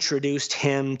reintroduced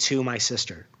him to my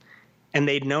sister, and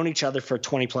they'd known each other for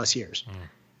 20 plus years.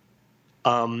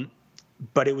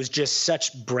 But it was just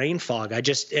such brain fog.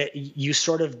 You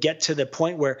sort of get to the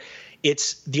point where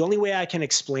it's the only way I can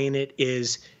explain it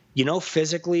is,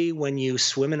 physically when you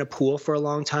swim in a pool for a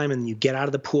long time and you get out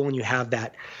of the pool and you have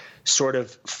that sort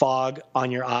of fog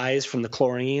on your eyes from the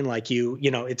chlorine, like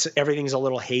it's everything's a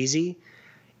little hazy.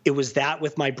 It was that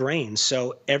with my brain.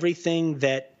 So everything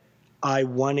that I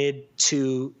wanted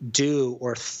to do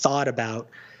or thought about,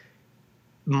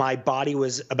 my body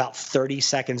was about 30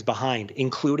 seconds behind,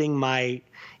 including my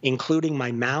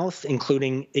mouth,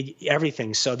 including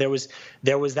everything. So there was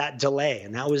that delay,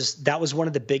 and that was one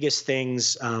of the biggest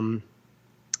things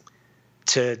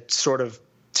to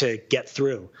get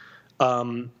through.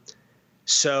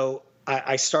 So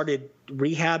I started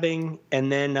rehabbing,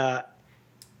 and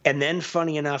then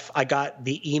funny enough, I got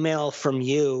the email from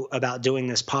you about doing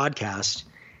this podcast,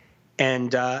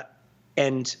 and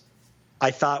I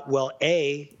thought, well,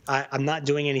 I'm not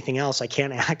doing anything else. I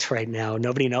can't act right now.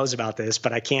 Nobody knows about this,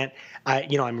 but I'm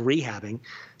rehabbing.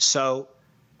 So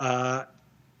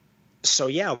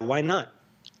yeah, why not?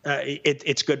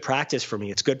 It's good practice for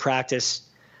me. It's good practice.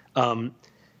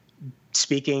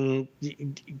 Speaking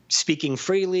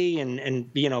freely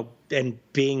and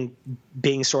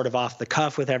being sort of off the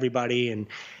cuff with everybody.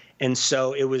 And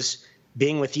so it was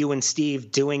being with you and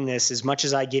Steve doing this, as much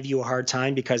as I give you a hard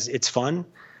time because it's fun.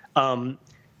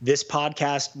 this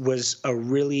podcast was a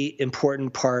really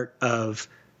important part of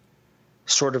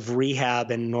sort of rehab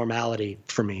and normality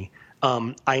for me.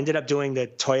 I ended up doing the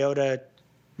Toyota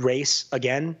race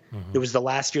again. It was the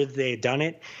last year that they had done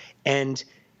it. And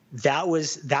that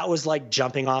was like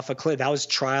jumping off a cliff. That was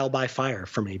trial by fire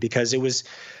for me, because it was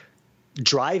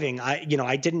driving.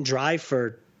 I didn't drive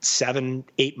for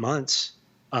 7-8 months.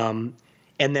 And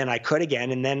then I could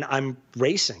again, and then I'm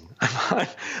racing. I'm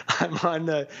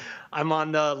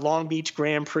on the Long Beach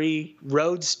Grand Prix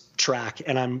roads track,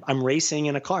 and I'm racing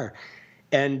in a car.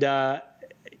 And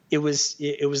it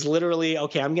was literally,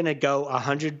 okay, I'm going to go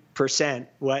 100%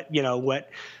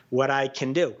 what I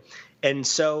can do. And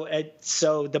so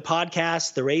the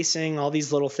podcast, the racing, all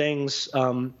these little things,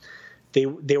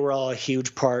 they were all a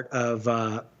huge part of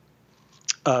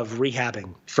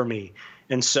rehabbing for me.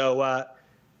 And so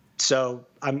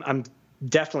I'm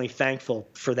definitely thankful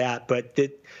for that. But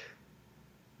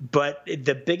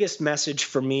the biggest message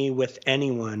for me with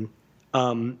anyone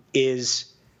is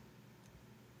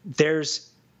there's,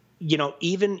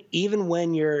 even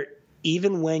when you're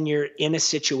in a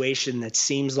situation that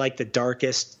seems like the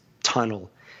darkest tunnel,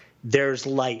 there's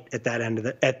light at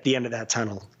the end of that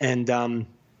tunnel, and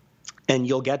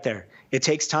you'll get there. It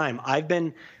takes time. I've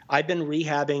been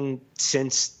rehabbing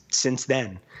since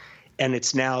then, and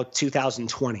it's now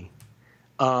 2020.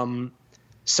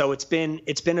 So it's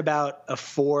been about a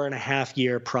 4.5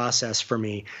 year process for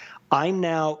me. I'm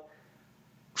now,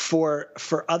 for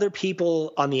other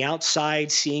people on the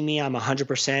outside seeing me, I'm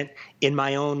 100% in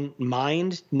my own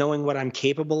mind, knowing what I'm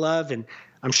capable of. And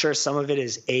I'm sure some of it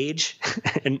is age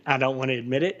and I don't want to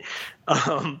admit it.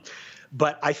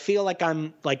 But I feel like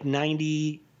I'm like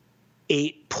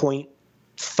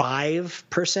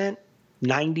 98.5%,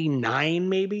 99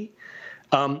 maybe.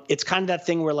 It's kind of that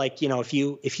thing where, like, if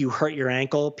you hurt your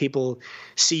ankle, people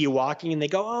see you walking and they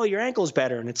go, "Oh, your ankle's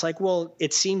better." And it's like, well,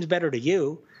 it seems better to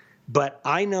you, but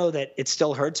I know that it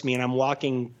still hurts me, and I'm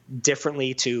walking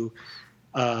differently to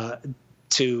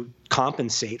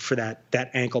compensate for that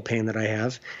ankle pain that I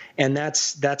have. And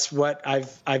that's what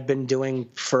I've been doing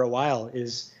for a while,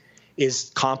 is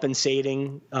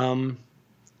compensating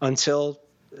until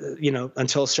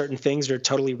certain things are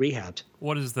totally rehabbed.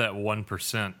 What is that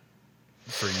 1%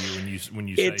 for you when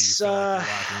you say you feel like you're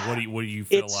lacking? What do you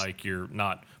feel like you're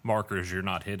not, markers you're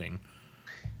not hitting?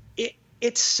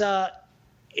 It's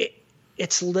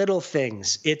little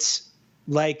things. It's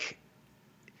like,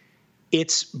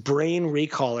 it's brain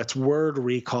recall, it's word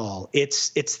recall. It's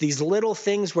these little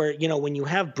things where, when you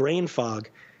have brain fog,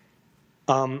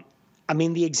 the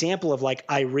example of, like,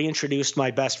 I reintroduced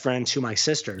my best friend to my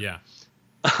sister. Yeah.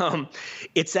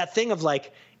 It's that thing of,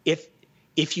 like,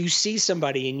 if you see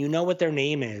somebody and you know what their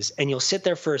name is, and you'll sit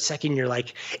there for a second, you're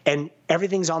like, and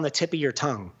everything's on the tip of your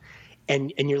tongue,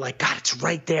 and you're like, God, it's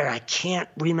right there. I can't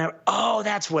remember. Oh,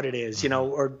 that's what it is,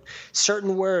 or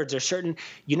certain words, or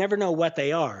you never know what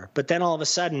they are. But then all of a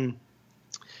sudden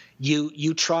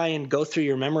you try and go through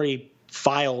your memory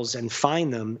files and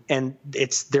find them, and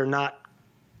they're not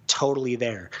totally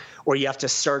there, or you have to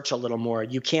search a little more.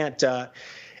 You can't,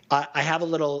 I have a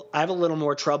little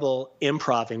more trouble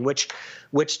improving, which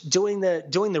doing the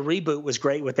reboot was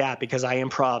great with that, because I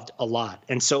improved a lot,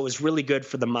 and so it was really good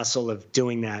for the muscle of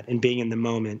doing that and being in the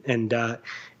moment, and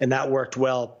that worked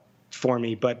well for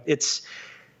me. But it's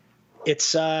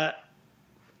a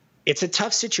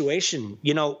tough situation,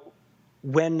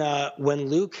 when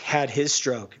Luke had his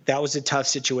stroke. That was a tough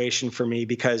situation for me,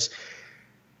 because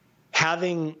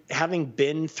having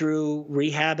been through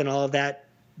rehab and all of that.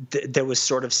 That was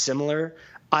sort of similar.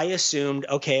 I assumed,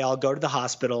 okay, I'll go to the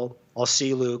hospital, I'll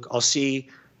see Luke, I'll see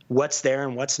what's there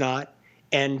and what's not.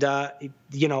 And,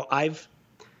 I've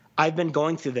been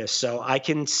going through this, so I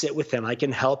can sit with him. I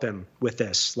can help him with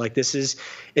this. Like,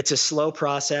 it's a slow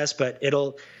process, but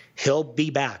he'll be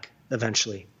back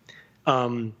eventually.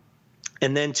 And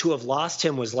then to have lost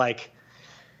him was like,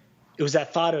 it was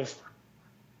that thought of,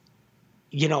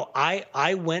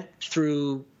 I went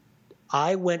through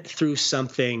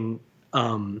something.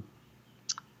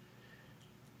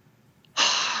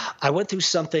 I went through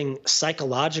something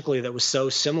psychologically that was so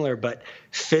similar, but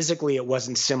physically it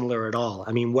wasn't similar at all.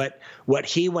 I mean, what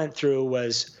he went through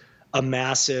was a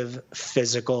massive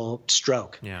physical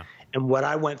stroke. Yeah. And what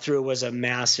I went through was a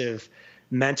massive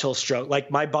mental stroke. Like,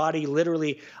 my body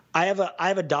literally, I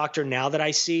have a doctor now that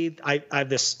I see. I have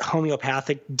this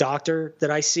homeopathic doctor that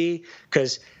I see,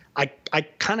 because I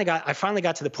finally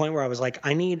got to the point where I was like,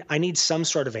 I need some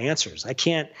sort of answers. I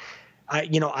don't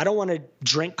want to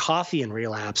drink coffee and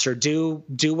relapse, or do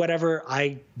whatever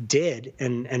I did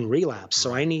and relapse.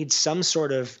 So I need some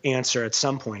sort of answer at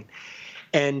some point.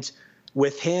 And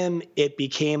with him, it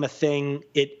became a thing.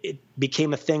 It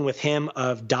became a thing with him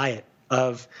of diet.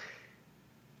 Of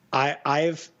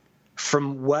I've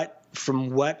from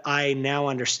what I now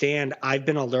understand, I've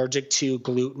been allergic to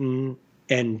gluten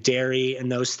and dairy and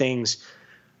those things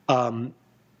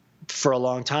for a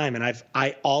long time. And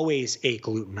I always ate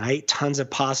gluten. I ate tons of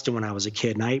pasta when I was a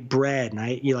kid, and I ate bread, and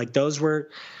I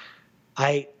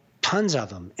ate tons of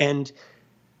them. And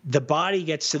the body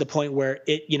gets to the point where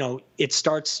it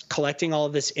starts collecting all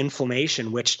of this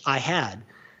inflammation, which I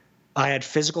had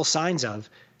physical signs of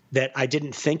that I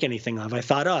didn't think anything of. I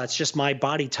thought, it's just my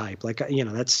body type. Like,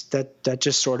 that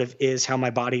just sort of is how my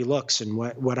body looks and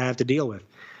what I have to deal with.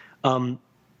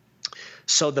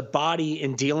 So the body,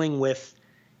 in dealing with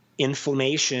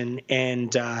inflammation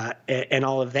and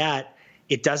all of that,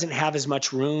 it doesn't have as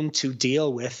much room to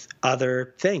deal with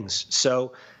other things.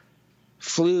 So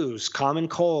flus, common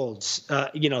colds,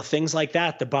 things like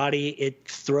that, it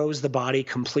throws the body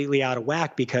completely out of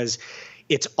whack because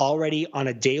it's already on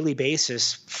a daily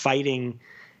basis fighting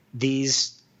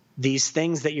these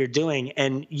things that you're doing.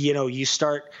 And,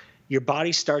 your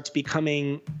body starts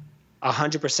becoming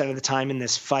 100% of the time in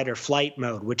this fight or flight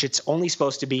mode, which it's only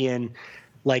supposed to be in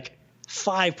like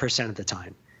 5% of the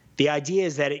time. The idea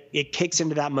is that it kicks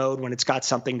into that mode when it's got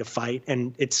something to fight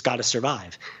and it's got to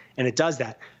survive. And it does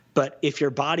that. But if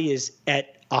your body is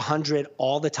at 100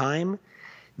 all the time,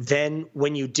 then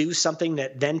when you do something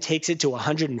that then takes it to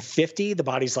 150, the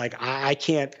body's like, I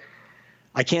can't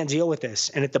deal with this.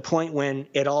 And at the point when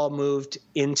it all moved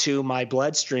into my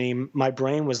bloodstream, my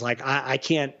brain was like, I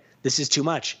can't, this is too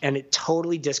much. And it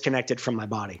totally disconnected from my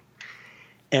body.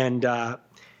 And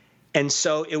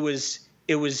so it was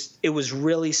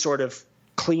really sort of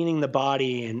cleaning the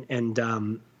body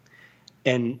and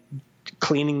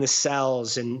cleaning the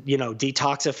cells and,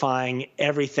 detoxifying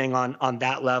everything on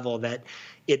that level that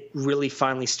it really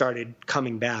finally started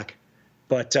coming back.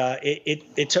 But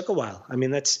it took a while. I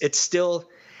mean,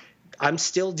 I'm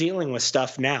still dealing with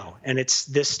stuff now. And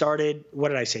this started, what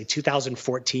did I say,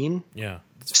 2014? Yeah.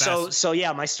 So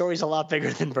yeah, my story's a lot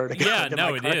bigger than Vertigo. Yeah, than no,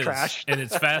 my it car is. crash. And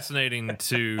it's fascinating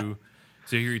to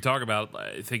hear you talk about.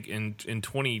 I think in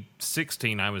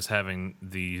 2016, I was having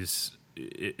these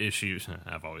issues.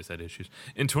 I've always had issues.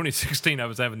 In 2016, I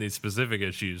was having these specific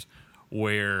issues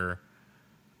where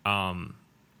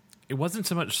it wasn't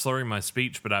so much slurring my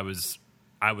speech, but I was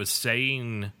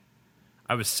saying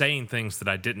things that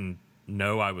I didn't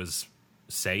know I was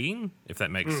saying, if that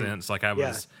makes sense. Like I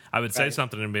would say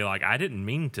something and be like, I didn't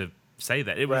mean to say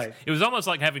that. It was almost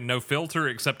like having no filter,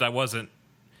 except it wasn't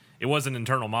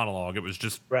internal monologue. It was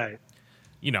just it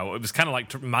was kind of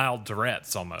like mild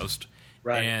Tourette's almost.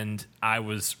 Right. And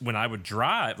when I would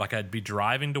drive, like I'd be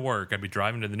driving to work, I'd be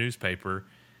driving to the newspaper,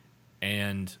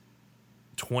 and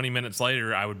 20 minutes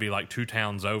later, I would be like 2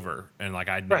 towns over, and like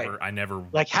I never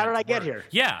like, how did I get here?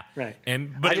 Yeah, right.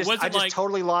 But I just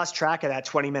totally lost track of that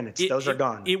 20 minutes. Those are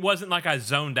gone. It wasn't like I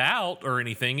zoned out or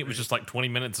anything. It was just like 20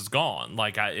 minutes is gone.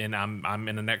 Like I'm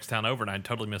in the next town over, and I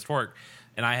totally missed work.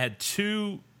 And I had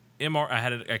I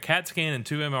had a CAT scan and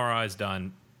 2 MRIs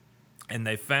done, and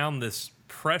they found this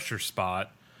pressure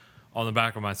spot on the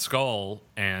back of my skull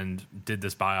and did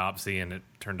this biopsy, and it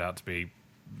turned out to be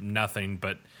nothing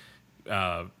but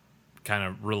kind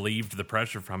of relieved the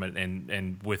pressure from it,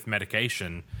 and with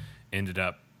medication ended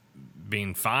up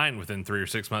being fine within 3 or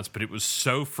 6 months. But it was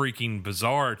so freaking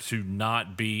bizarre to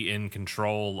not be in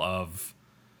control of.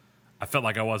 I felt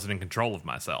like I wasn't in control of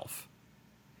myself.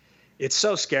 It's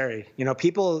so scary,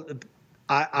 people.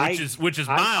 Which is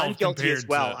mild. I'm guilty as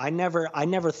well. I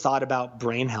never thought about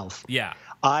brain health. Yeah.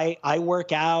 I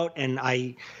work out and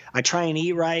I try and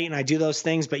eat right and I do those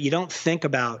things, but you don't think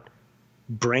about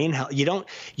brain health. You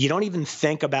don't even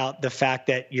think about the fact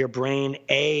that your brain,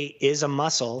 A, is a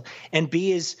muscle, and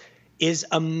B, is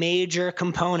a major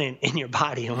component in your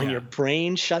body. And when your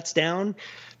brain shuts down,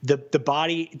 the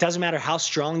body, it doesn't matter how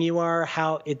strong you are,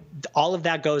 all of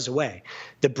that goes away.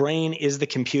 The brain is the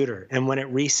computer, and when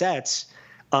it resets,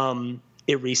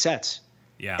 it resets.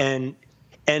 Yeah.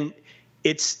 And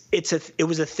it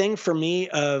was a thing for me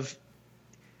of,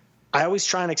 I always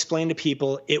try and explain to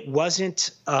people, it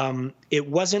wasn't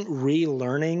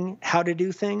relearning how to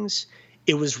do things.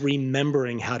 It was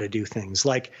remembering how to do things.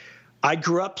 Like, I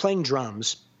grew up playing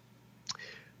drums,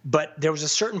 but there was a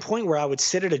certain point where I would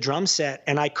sit at a drum set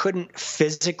and I couldn't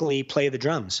physically play the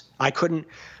drums.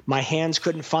 My hands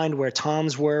couldn't find where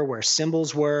toms were, where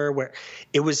cymbals were,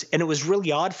 it was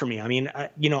really odd for me. I mean,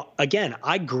 again,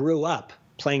 I grew up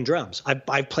playing drums.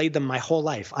 I've played them my whole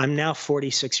life. I'm now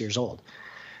 46 years old.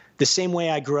 The same way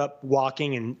I grew up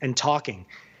walking and talking.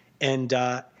 And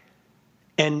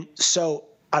so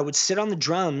I would sit on the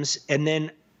drums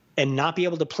and not be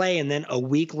able to play. And then a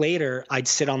week later, I'd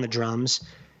sit on the drums,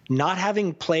 not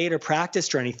having played or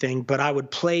practiced or anything, but I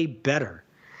would play better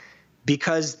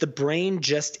because the brain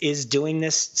just is doing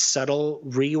this subtle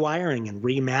rewiring and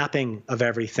remapping of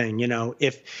everything. You know,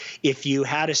 if you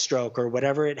had a stroke or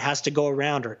whatever it has to go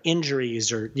around, or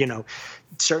injuries, or, you know,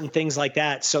 certain things like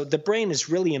that. So the brain is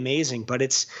really amazing,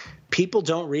 but people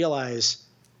don't realize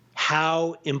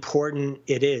how important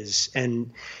it is.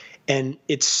 And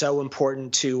it's so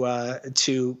important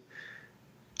to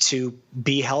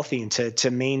be healthy and to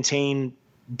maintain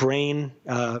brain,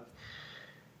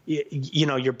 you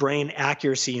know, your brain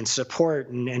accuracy and support,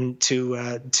 and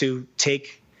to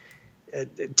take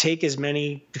as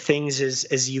many things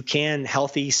as you can,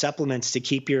 healthy supplements to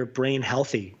keep your brain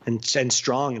healthy and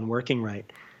strong and working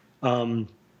right.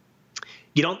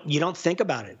 You don't think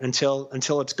about it until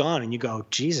it's gone, and you go,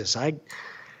 Jesus,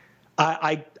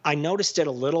 I noticed it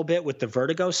a little bit with the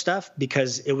vertigo stuff,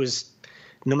 because it was,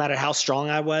 no matter how strong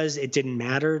I was, it didn't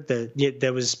matter.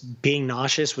 There was being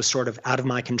nauseous was sort of out of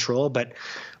my control. But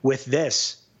with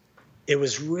this,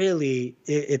 it's really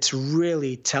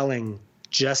telling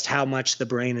just how much the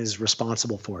brain is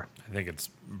responsible for. I think it's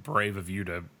brave of you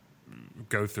to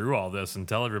go through all this and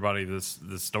tell everybody this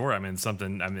story. I mean, it's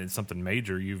something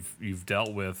major you've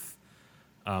dealt with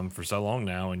for so long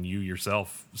now, and you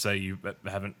yourself say you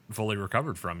haven't fully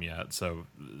recovered from yet. So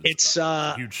it's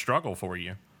a huge struggle for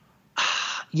you.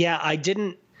 Yeah, I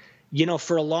didn't, you know,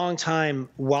 for a long time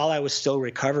while I was still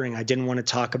recovering, I didn't want to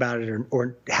talk about it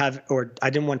or I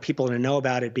didn't want people to know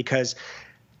about it, because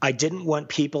I didn't want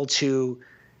people to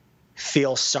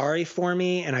feel sorry for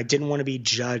me, and I didn't want to be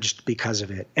judged because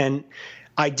of it. And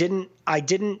I didn't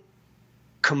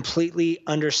completely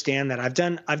understand that.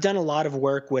 I've done a lot of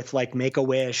work with like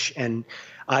Make-A-Wish, and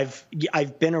I've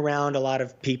been around a lot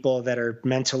of people that are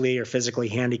mentally or physically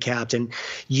handicapped, and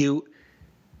you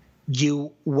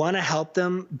want to help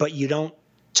them, but you don't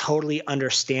totally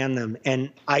understand them.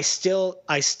 And I still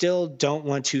don't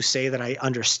want to say that I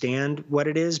understand what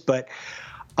it is, but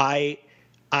I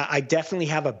definitely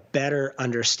have a better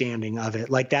understanding of it.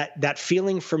 Like that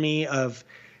feeling for me of,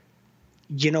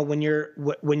 you know, when you're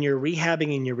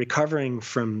rehabbing and you're recovering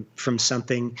from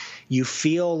something, you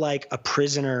feel like a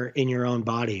prisoner in your own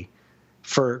body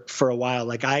for a while.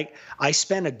 Like I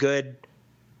spent a good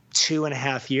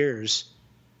 2.5 years.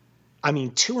 I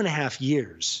mean, 2.5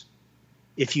 years.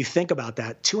 If you think about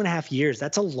that, 2.5 years,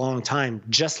 that's a long time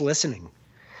just listening,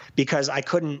 because I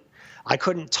couldn't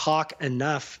talk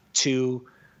enough to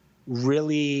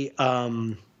really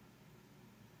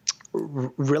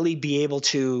be able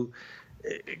to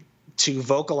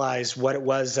vocalize what it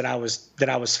was that I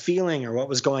was feeling or what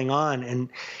was going on.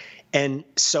 And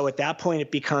so at that point, it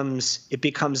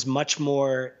becomes much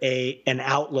more an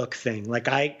outlook thing. Like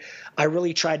I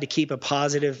really tried to keep a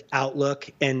positive outlook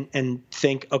and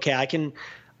think, okay, I can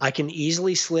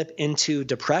easily slip into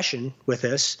depression with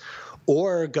this,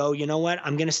 or go, you know what,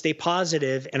 I'm going to stay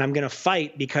positive and I'm going to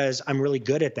fight because I'm really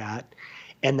good at that.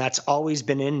 And that's always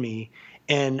been in me.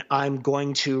 And I'm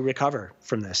going to recover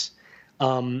from this.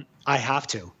 I have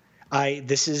to.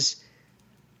 This is,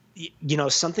 you know,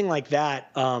 something like that.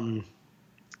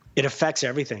 It affects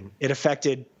everything. It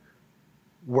affected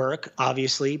work,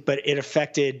 obviously, but it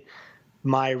affected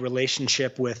my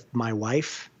relationship with my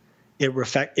wife. It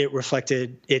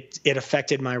affected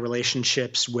my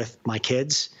relationships with my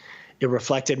kids. It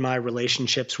reflected my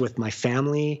relationships with my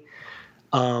family,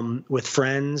 with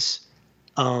friends.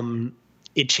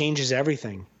 It changes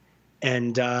everything.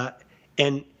 And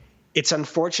it's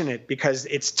unfortunate because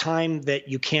it's time that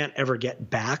you can't ever get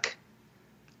back.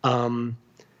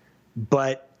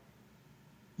 But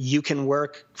you can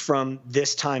work from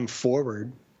this time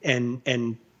forward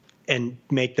and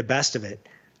make the best of it.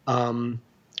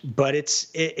 But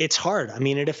it's hard. I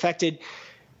mean, it affected.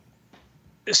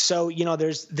 So, you know,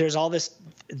 there's all this,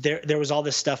 there was all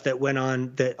this stuff that went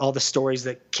on, that all the stories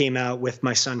that came out with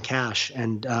my son Cash,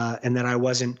 and that I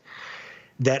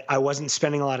wasn't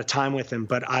spending a lot of time with him,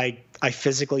 but I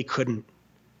physically couldn't.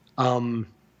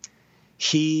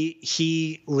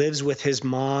 He lives with his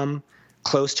mom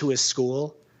close to his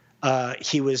school.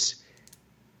 He was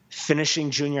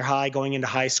finishing junior high, going into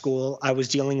high school. I was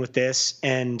dealing with this,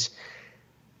 and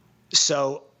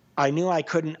so I knew I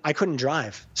couldn't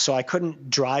drive. So I couldn't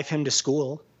drive him to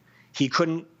school. He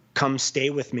couldn't come stay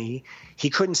with me. He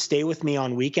couldn't stay with me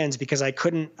on weekends because I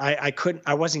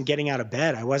wasn't getting out of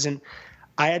bed.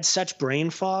 I had such brain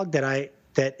fog that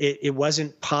it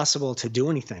wasn't possible to do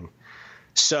anything.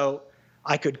 So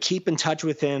I could keep in touch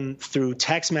with him through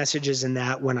text messages and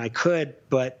that when I could,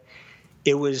 but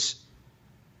it was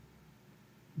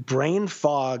brain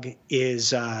fog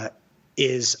is a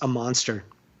monster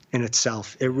in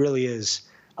itself. It really is.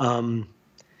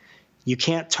 You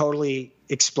can't totally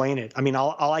explain it. I mean,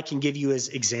 all I can give you is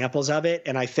examples of it.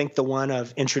 And I think the one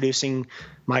of introducing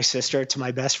my sister to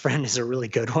my best friend is a really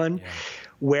good one,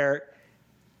 where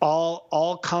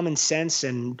all common sense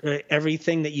and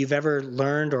everything that you've ever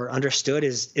learned or understood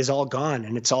is all gone.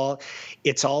 And it's all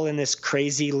in this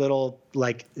crazy little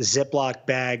like Ziploc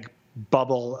bag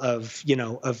bubble of,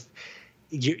 of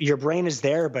your brain is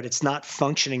there, but it's not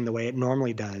functioning the way it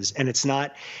normally does. And it's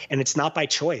not by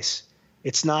choice.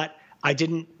 It's not, I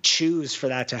didn't choose for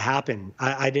that to happen.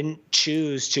 I didn't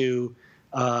choose to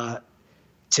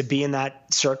be in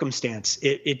that circumstance.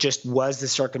 It just was the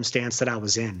circumstance that I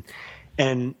was in.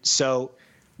 And so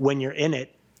when you're in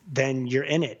it, then you're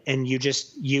in it, and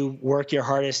you work your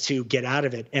hardest to get out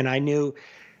of it. And I knew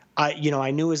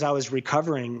as I was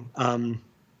recovering,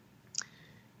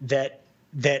 that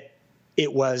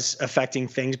it was affecting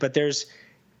things, but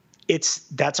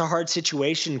that's a hard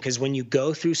situation, because when you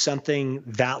go through something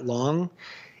that long,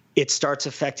 it starts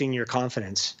affecting your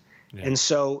confidence. Yeah. And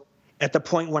so at the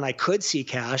point when I could see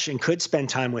Cash and could spend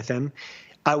time with him,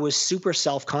 I was super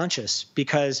self-conscious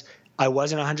because I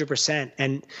wasn't 100%,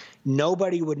 and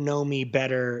nobody would know me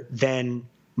better than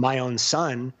my own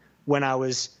son when I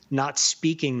was not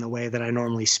speaking the way that I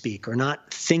normally speak, or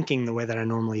not thinking the way that I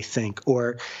normally think,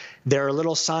 or there are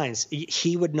little signs.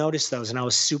 He would notice those, and I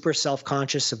was super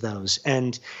self-conscious of those.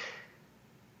 And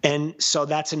so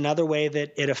that's another way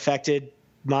that it affected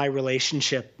my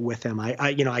relationship with him.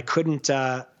 I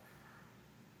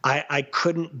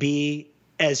couldn't be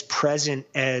as present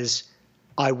as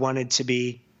I wanted to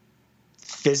be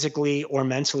physically or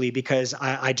mentally, because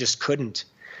I just couldn't.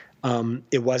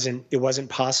 It wasn't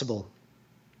possible.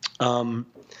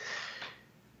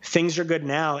 Things are good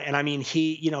now. And I mean,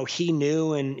 he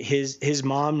knew, and his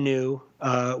mom knew,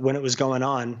 when it was going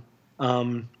on.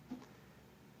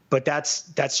 But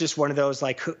that's just one of those,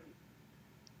 like,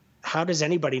 how does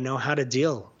anybody know how to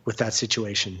deal with that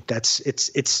situation?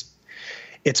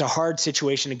 It's a hard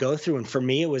situation to go through. And for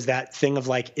me, it was that thing of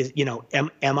like,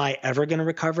 am I ever going to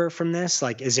recover from this?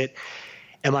 Like,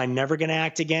 am I never going to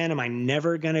act again? Am I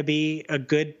never going to be a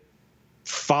good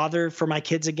father for my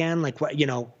kids again? Like, what,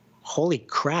 holy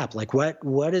crap, like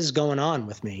what is going on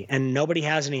with me? And nobody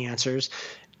has any answers.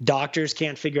 Doctors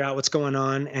can't figure out what's going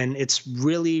on. And it's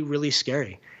really, really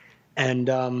scary.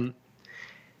 And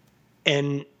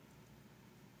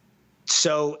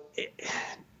so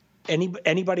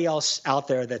anybody else out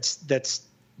there that's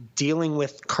dealing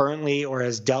with currently or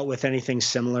has dealt with anything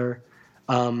similar,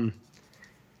 I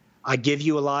give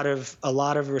you a lot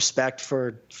of respect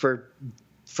for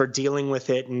dealing with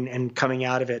it and coming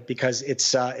out of it, because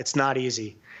it's not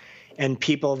easy. And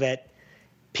people that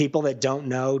don't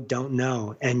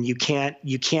know, and you can't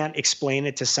explain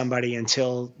it to somebody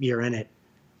until you're in it.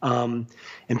 And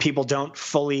people don't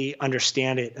fully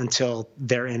understand it until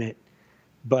they're in it.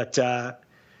 But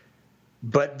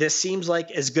this seems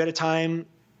like as good a time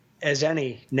as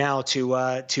any now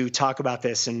to talk about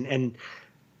this and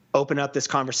open up this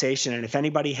conversation. And if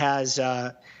anybody has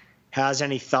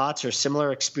any thoughts or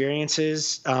similar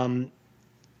experiences,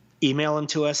 email them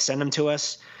to us, send them to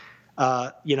us.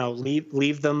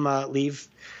 Leave them,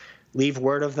 leave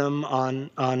word of them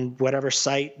on whatever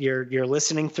site you're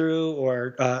listening through,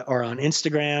 or on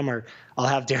Instagram, or I'll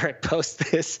have Derek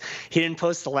post this. He didn't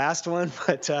post the last one,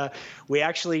 but we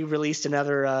actually released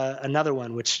another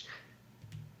one, which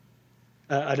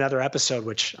another episode,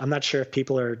 which I'm not sure if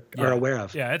people are aware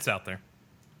of. Yeah, it's out there.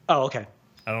 Oh, okay.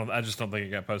 I just don't think it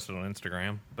got posted on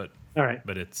Instagram, but all right.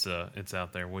 But it's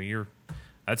out there. Well,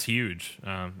 that's huge,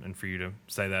 and for you to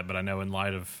say that. But I know in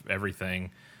light of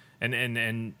everything,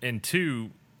 and two,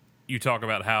 you talk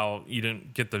about how you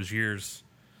didn't get those years.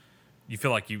 You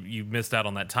feel like you missed out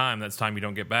on that time. That's time you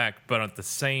don't get back. But at the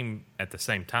same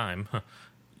time,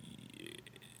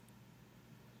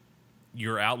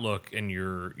 your outlook and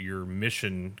your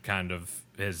mission kind of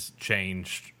has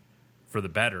changed for the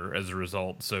better as a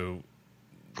result. So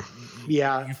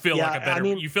yeah, you feel like a better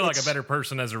you feel like a better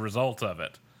person as a result of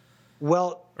it.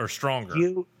 Well, or stronger.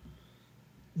 You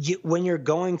when you're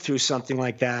going through something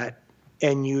like that,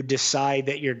 and you decide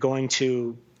that you're going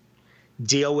to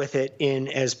deal with it in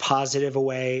as positive a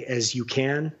way as you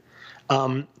can,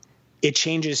 it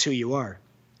changes who you are.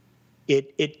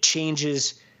 It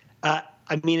changes.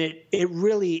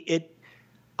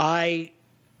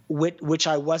 Which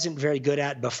I wasn't very good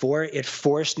at before. It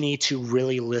forced me to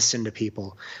really listen to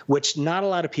people, which not a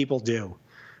lot of people do.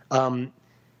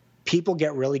 People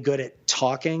get really good at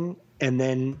talking and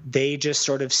then they just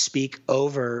sort of speak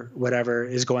over whatever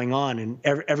is going on, and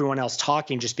everyone else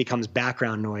talking just becomes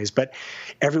background noise. But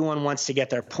everyone wants to get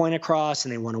their point across,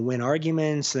 and they want to win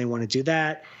arguments, and they want to do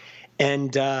that,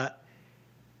 and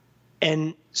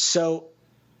so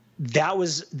that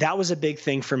was a big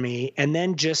thing for me. And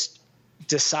then just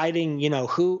deciding,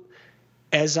 who,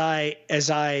 as I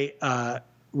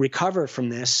recover from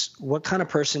this, what kind of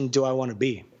person do I want to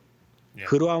be? Yeah.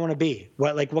 Who do I want to be?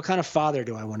 What kind of father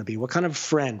do I want to be? What kind of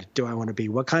friend do I want to be?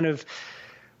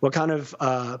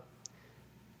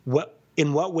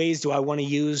 In what ways do I want to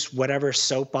use whatever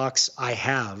soapbox I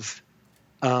have?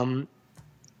 Do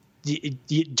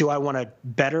I want to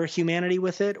better humanity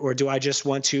with it, or do I just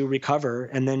want to recover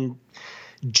and then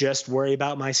just worry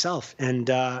about myself? And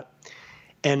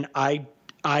I've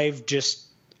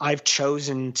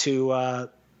chosen to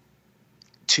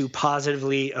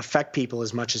positively affect people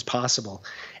as much as possible,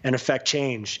 and affect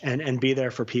change, and be there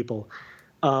for people.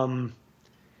 And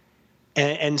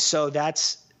so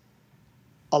that's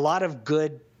a lot of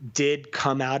good did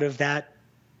come out of that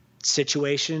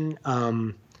situation.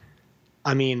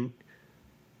 I mean,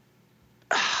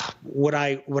 would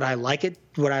I like it?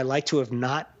 Would I like to have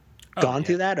not gone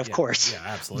through that? Of course. Yeah,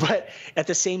 absolutely. But at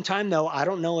the same time, though, I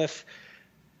don't know if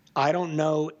I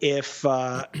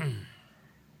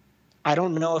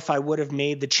would have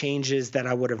made the changes that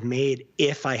I would have made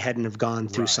if I hadn't have gone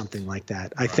through something like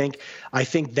that. Right. I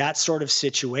think that sort of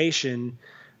situation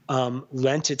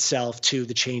lent itself to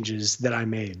the changes that I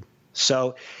made.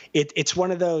 So it's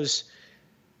one of those,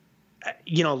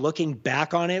 looking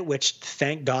back on it, which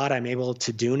thank God I'm able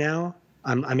to do now.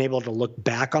 I'm able to look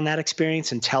back on that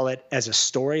experience and tell it as a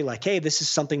story, like, hey, this is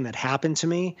something that happened to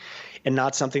me, and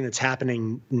not something that's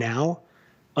happening now.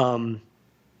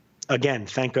 Again,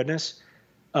 thank goodness.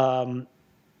 But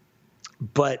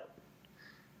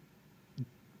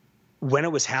when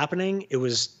it was happening, it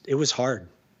was hard.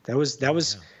 That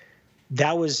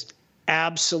was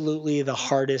absolutely the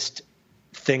hardest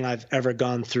thing I've ever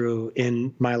gone through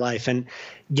in my life. And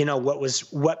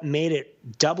what made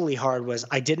it doubly hard was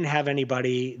I didn't have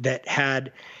anybody that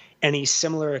had any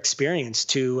similar experience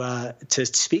to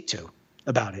speak to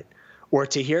about it, or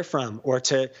to hear from, or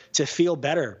to feel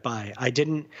better by.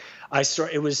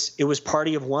 It was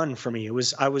party of one for me.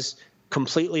 I was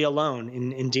completely alone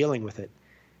in dealing with it.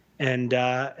 And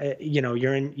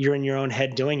you're in your own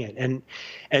head doing it.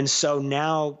 And so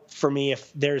now for me,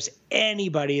 if there's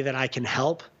anybody that I can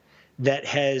help that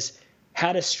has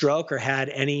had a stroke or had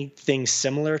anything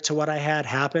similar to what I had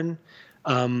happen,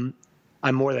 I'm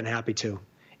more than happy to.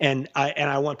 And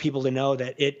I want people to know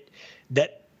that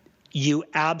you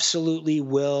absolutely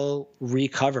will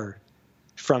recover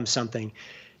from something.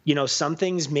 Some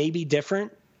things may be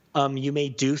different. You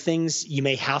may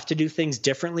have to do things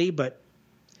differently, but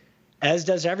as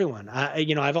does everyone.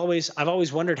 I've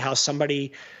always wondered how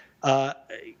somebody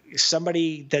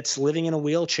that's living in a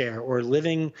wheelchair, or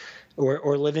living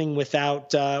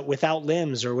without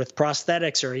limbs, or with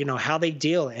prosthetics, or how they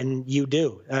deal. And you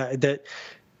do. That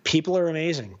people are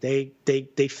amazing.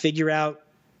 They figure out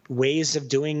ways of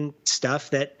doing stuff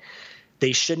that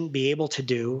they shouldn't be able to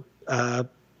do,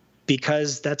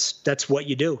 because that's what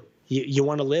you do. You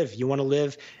want to live. You want to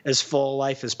live as full a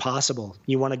life as possible.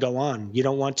 You want to go on. You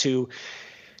don't want to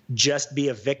just be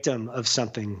a victim of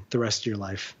something the rest of your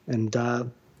life. And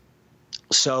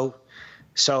so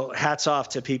hats off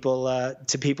to people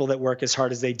that work as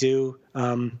hard as they do.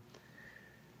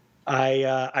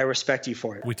 I respect you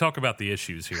for it. We talk about the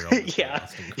issues here. Yeah.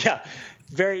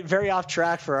 Very, very off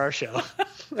track for our show.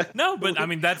 No, but I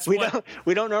mean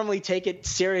we don't normally take it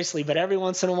seriously, but every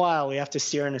once in a while we have to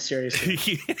steer in a serious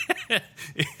way.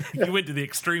 You went to the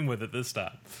extreme with it this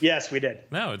time. Yes, we did.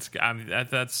 No,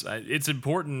 it's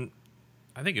important.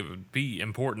 I think it would be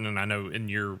important, and I know in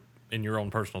your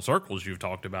own personal circles you've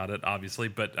talked about it, obviously,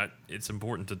 but it's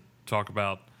important to talk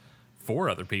about for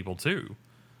other people too,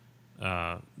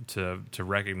 to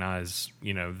recognize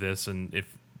this, and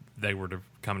if they were to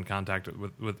come in contact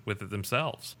with it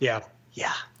themselves. Yeah.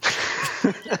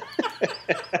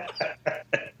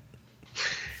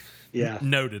 Yeah.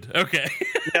 Noted. Okay.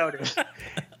 Noted.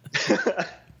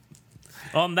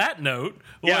 On that note.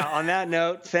 On that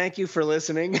note, thank you for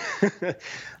listening.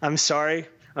 I'm sorry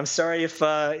if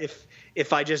I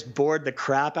just bored the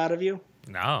crap out of you.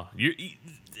 No.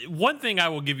 One thing I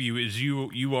will give you is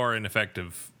you are an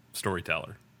effective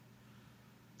storyteller.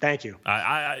 Thank you.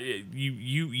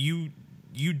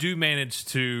 You do manage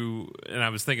to, and I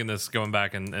was thinking this going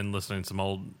back and listening to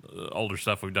some older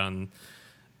stuff we've done,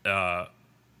 just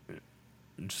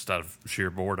out of sheer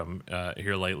boredom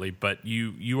here lately. But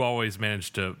you always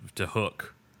manage to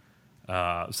hook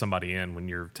somebody in when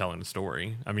you're telling a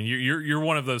story. I mean, you're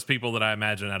one of those people that I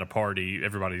imagine at a party,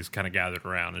 everybody's kind of gathered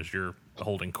around as you're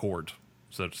holding court,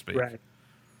 so to speak. Right.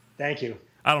 Thank you.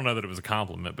 I don't know that it was a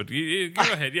compliment, but go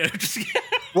ahead. Yeah.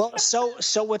 Well, so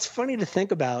what's funny to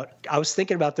think about, I was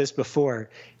thinking about this before.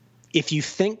 If you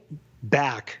think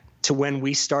back to when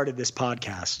we started this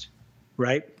podcast,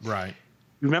 right? Right.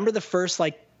 Remember the first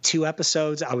 2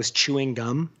 episodes I was chewing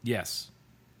gum? Yes.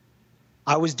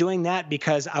 I was doing that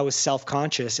because I was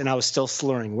self-conscious and I was still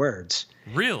slurring words.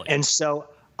 Really? And so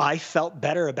I felt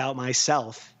better about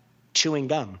myself chewing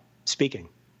gum, speaking.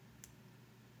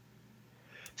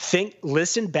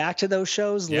 Listen back to those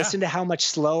shows. Yeah. Listen to how much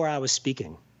slower I was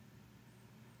speaking.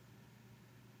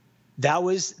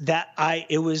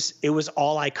 It was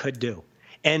all I could do.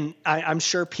 And I'm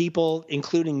sure people,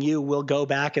 including you, will go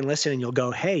back and listen and you'll go,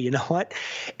 hey, you know what?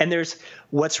 And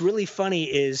what's really funny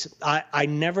is I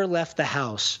never left the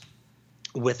house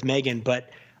with Megan,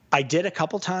 but I did a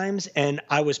couple times and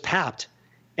I was papped.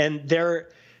 And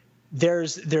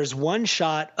there's one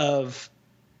shot of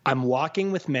I'm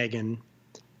walking with Megan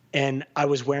and I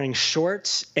was wearing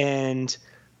shorts and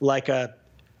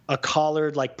a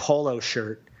collared polo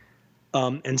shirt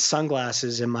and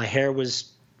sunglasses, and my hair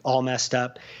was all messed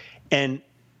up. And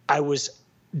that was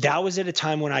at a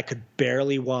time when I could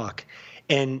barely walk,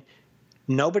 and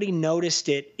nobody noticed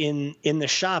it in the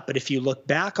shot. But if you look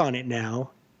back on it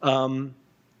now,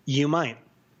 you might.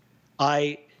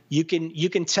 You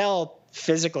can tell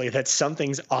physically that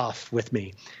something's off with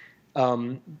me.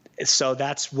 So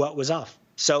that's what was off.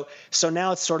 So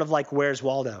now it's sort of like Where's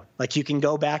Waldo? You can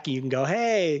go back and you can go,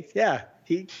 hey, yeah,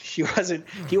 he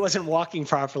wasn't walking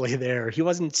properly there. He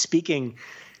wasn't speaking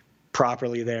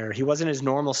properly there. He wasn't his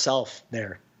normal self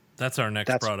there. That's our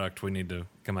next product we need to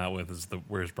come out with, is the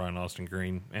Where's Brian Austin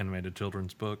Green animated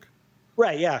children's book.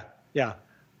 Right, yeah. Yeah.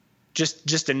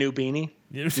 Just a new beanie.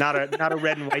 Not a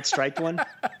red and white striped one.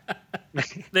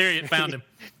 There, you found him.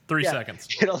 3 seconds.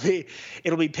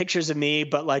 It'll be pictures of me,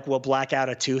 but we'll black out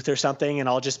a tooth or something, and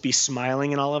I'll just be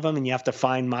smiling in all of them, and you have to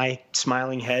find my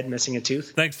smiling head missing a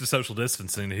tooth. Thanks to social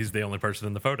distancing, he's the only person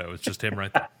in the photo. It's just him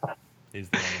right there. He's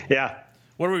the only one. Yeah.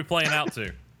 What are we playing out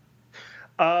to?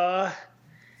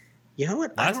 You know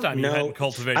what? Last time you hadn't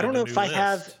cultivated I don't know if I list.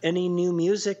 have any new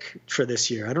music for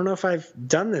this year. I don't know if I've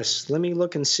done this. Let me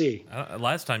look and see.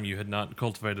 Last time you had not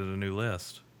cultivated a new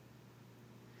list.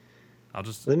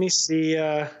 Let me see.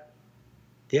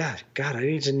 Yeah, God, I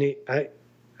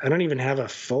don't even have a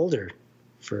folder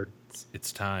for.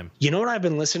 It's time. You know what I've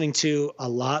been listening to a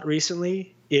lot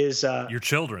recently is your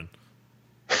children.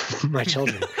 My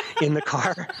children in the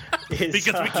car. Because we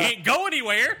can't go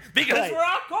anywhere because we're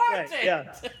on quarantine. Right,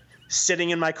 yeah. Sitting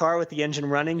in my car with the engine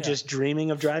running, just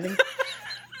dreaming of driving.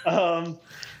 God,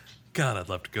 I'd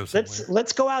love to go somewhere.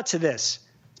 Let's go out to this.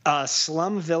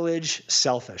 Slum Village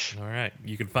Selfish. All right.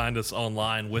 You can find us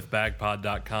online,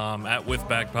 withbagpod.com, at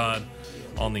withbagpod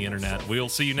on the internet. We'll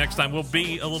see you next time. We'll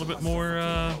be a little bit more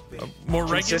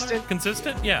regular.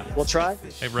 Consistent? Yeah. We'll try.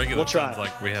 Hey, regular sounds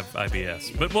like we have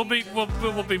IBS. But we'll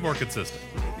be more consistent.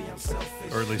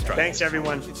 Or at least try. Thanks,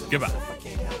 everyone. Goodbye.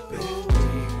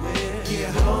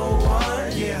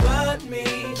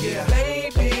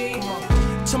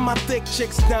 To my thick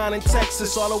chicks down in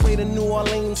Texas, all the way to New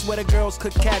Orleans where the girls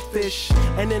could catfish.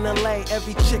 And in LA,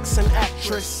 every chick's an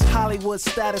actress. Hollywood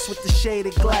status with the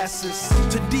shaded glasses.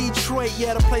 To Detroit,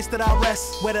 yeah, the place that I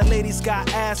rest, where the ladies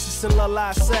got asses and love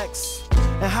live sex.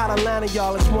 And Hot Atlanta,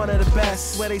 y'all, is one of the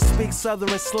best, where they speak southern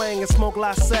slang and smoke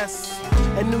la cess.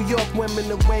 And New York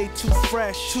women are way too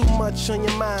fresh, too much on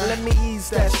your mind, let me ease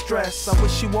that stress. I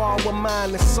wish you all were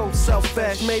mine, it's so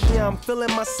selfish. Maybe I'm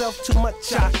feeling myself too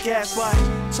much, I guess. But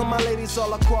to my ladies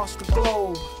all across the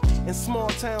globe, in small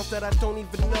towns that I don't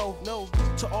even know,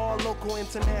 to all local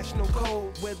international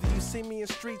code. Whether you see me in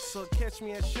streets or catch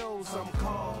me at shows, I'm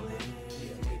calling.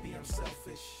 Yeah, maybe I'm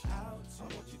selfish.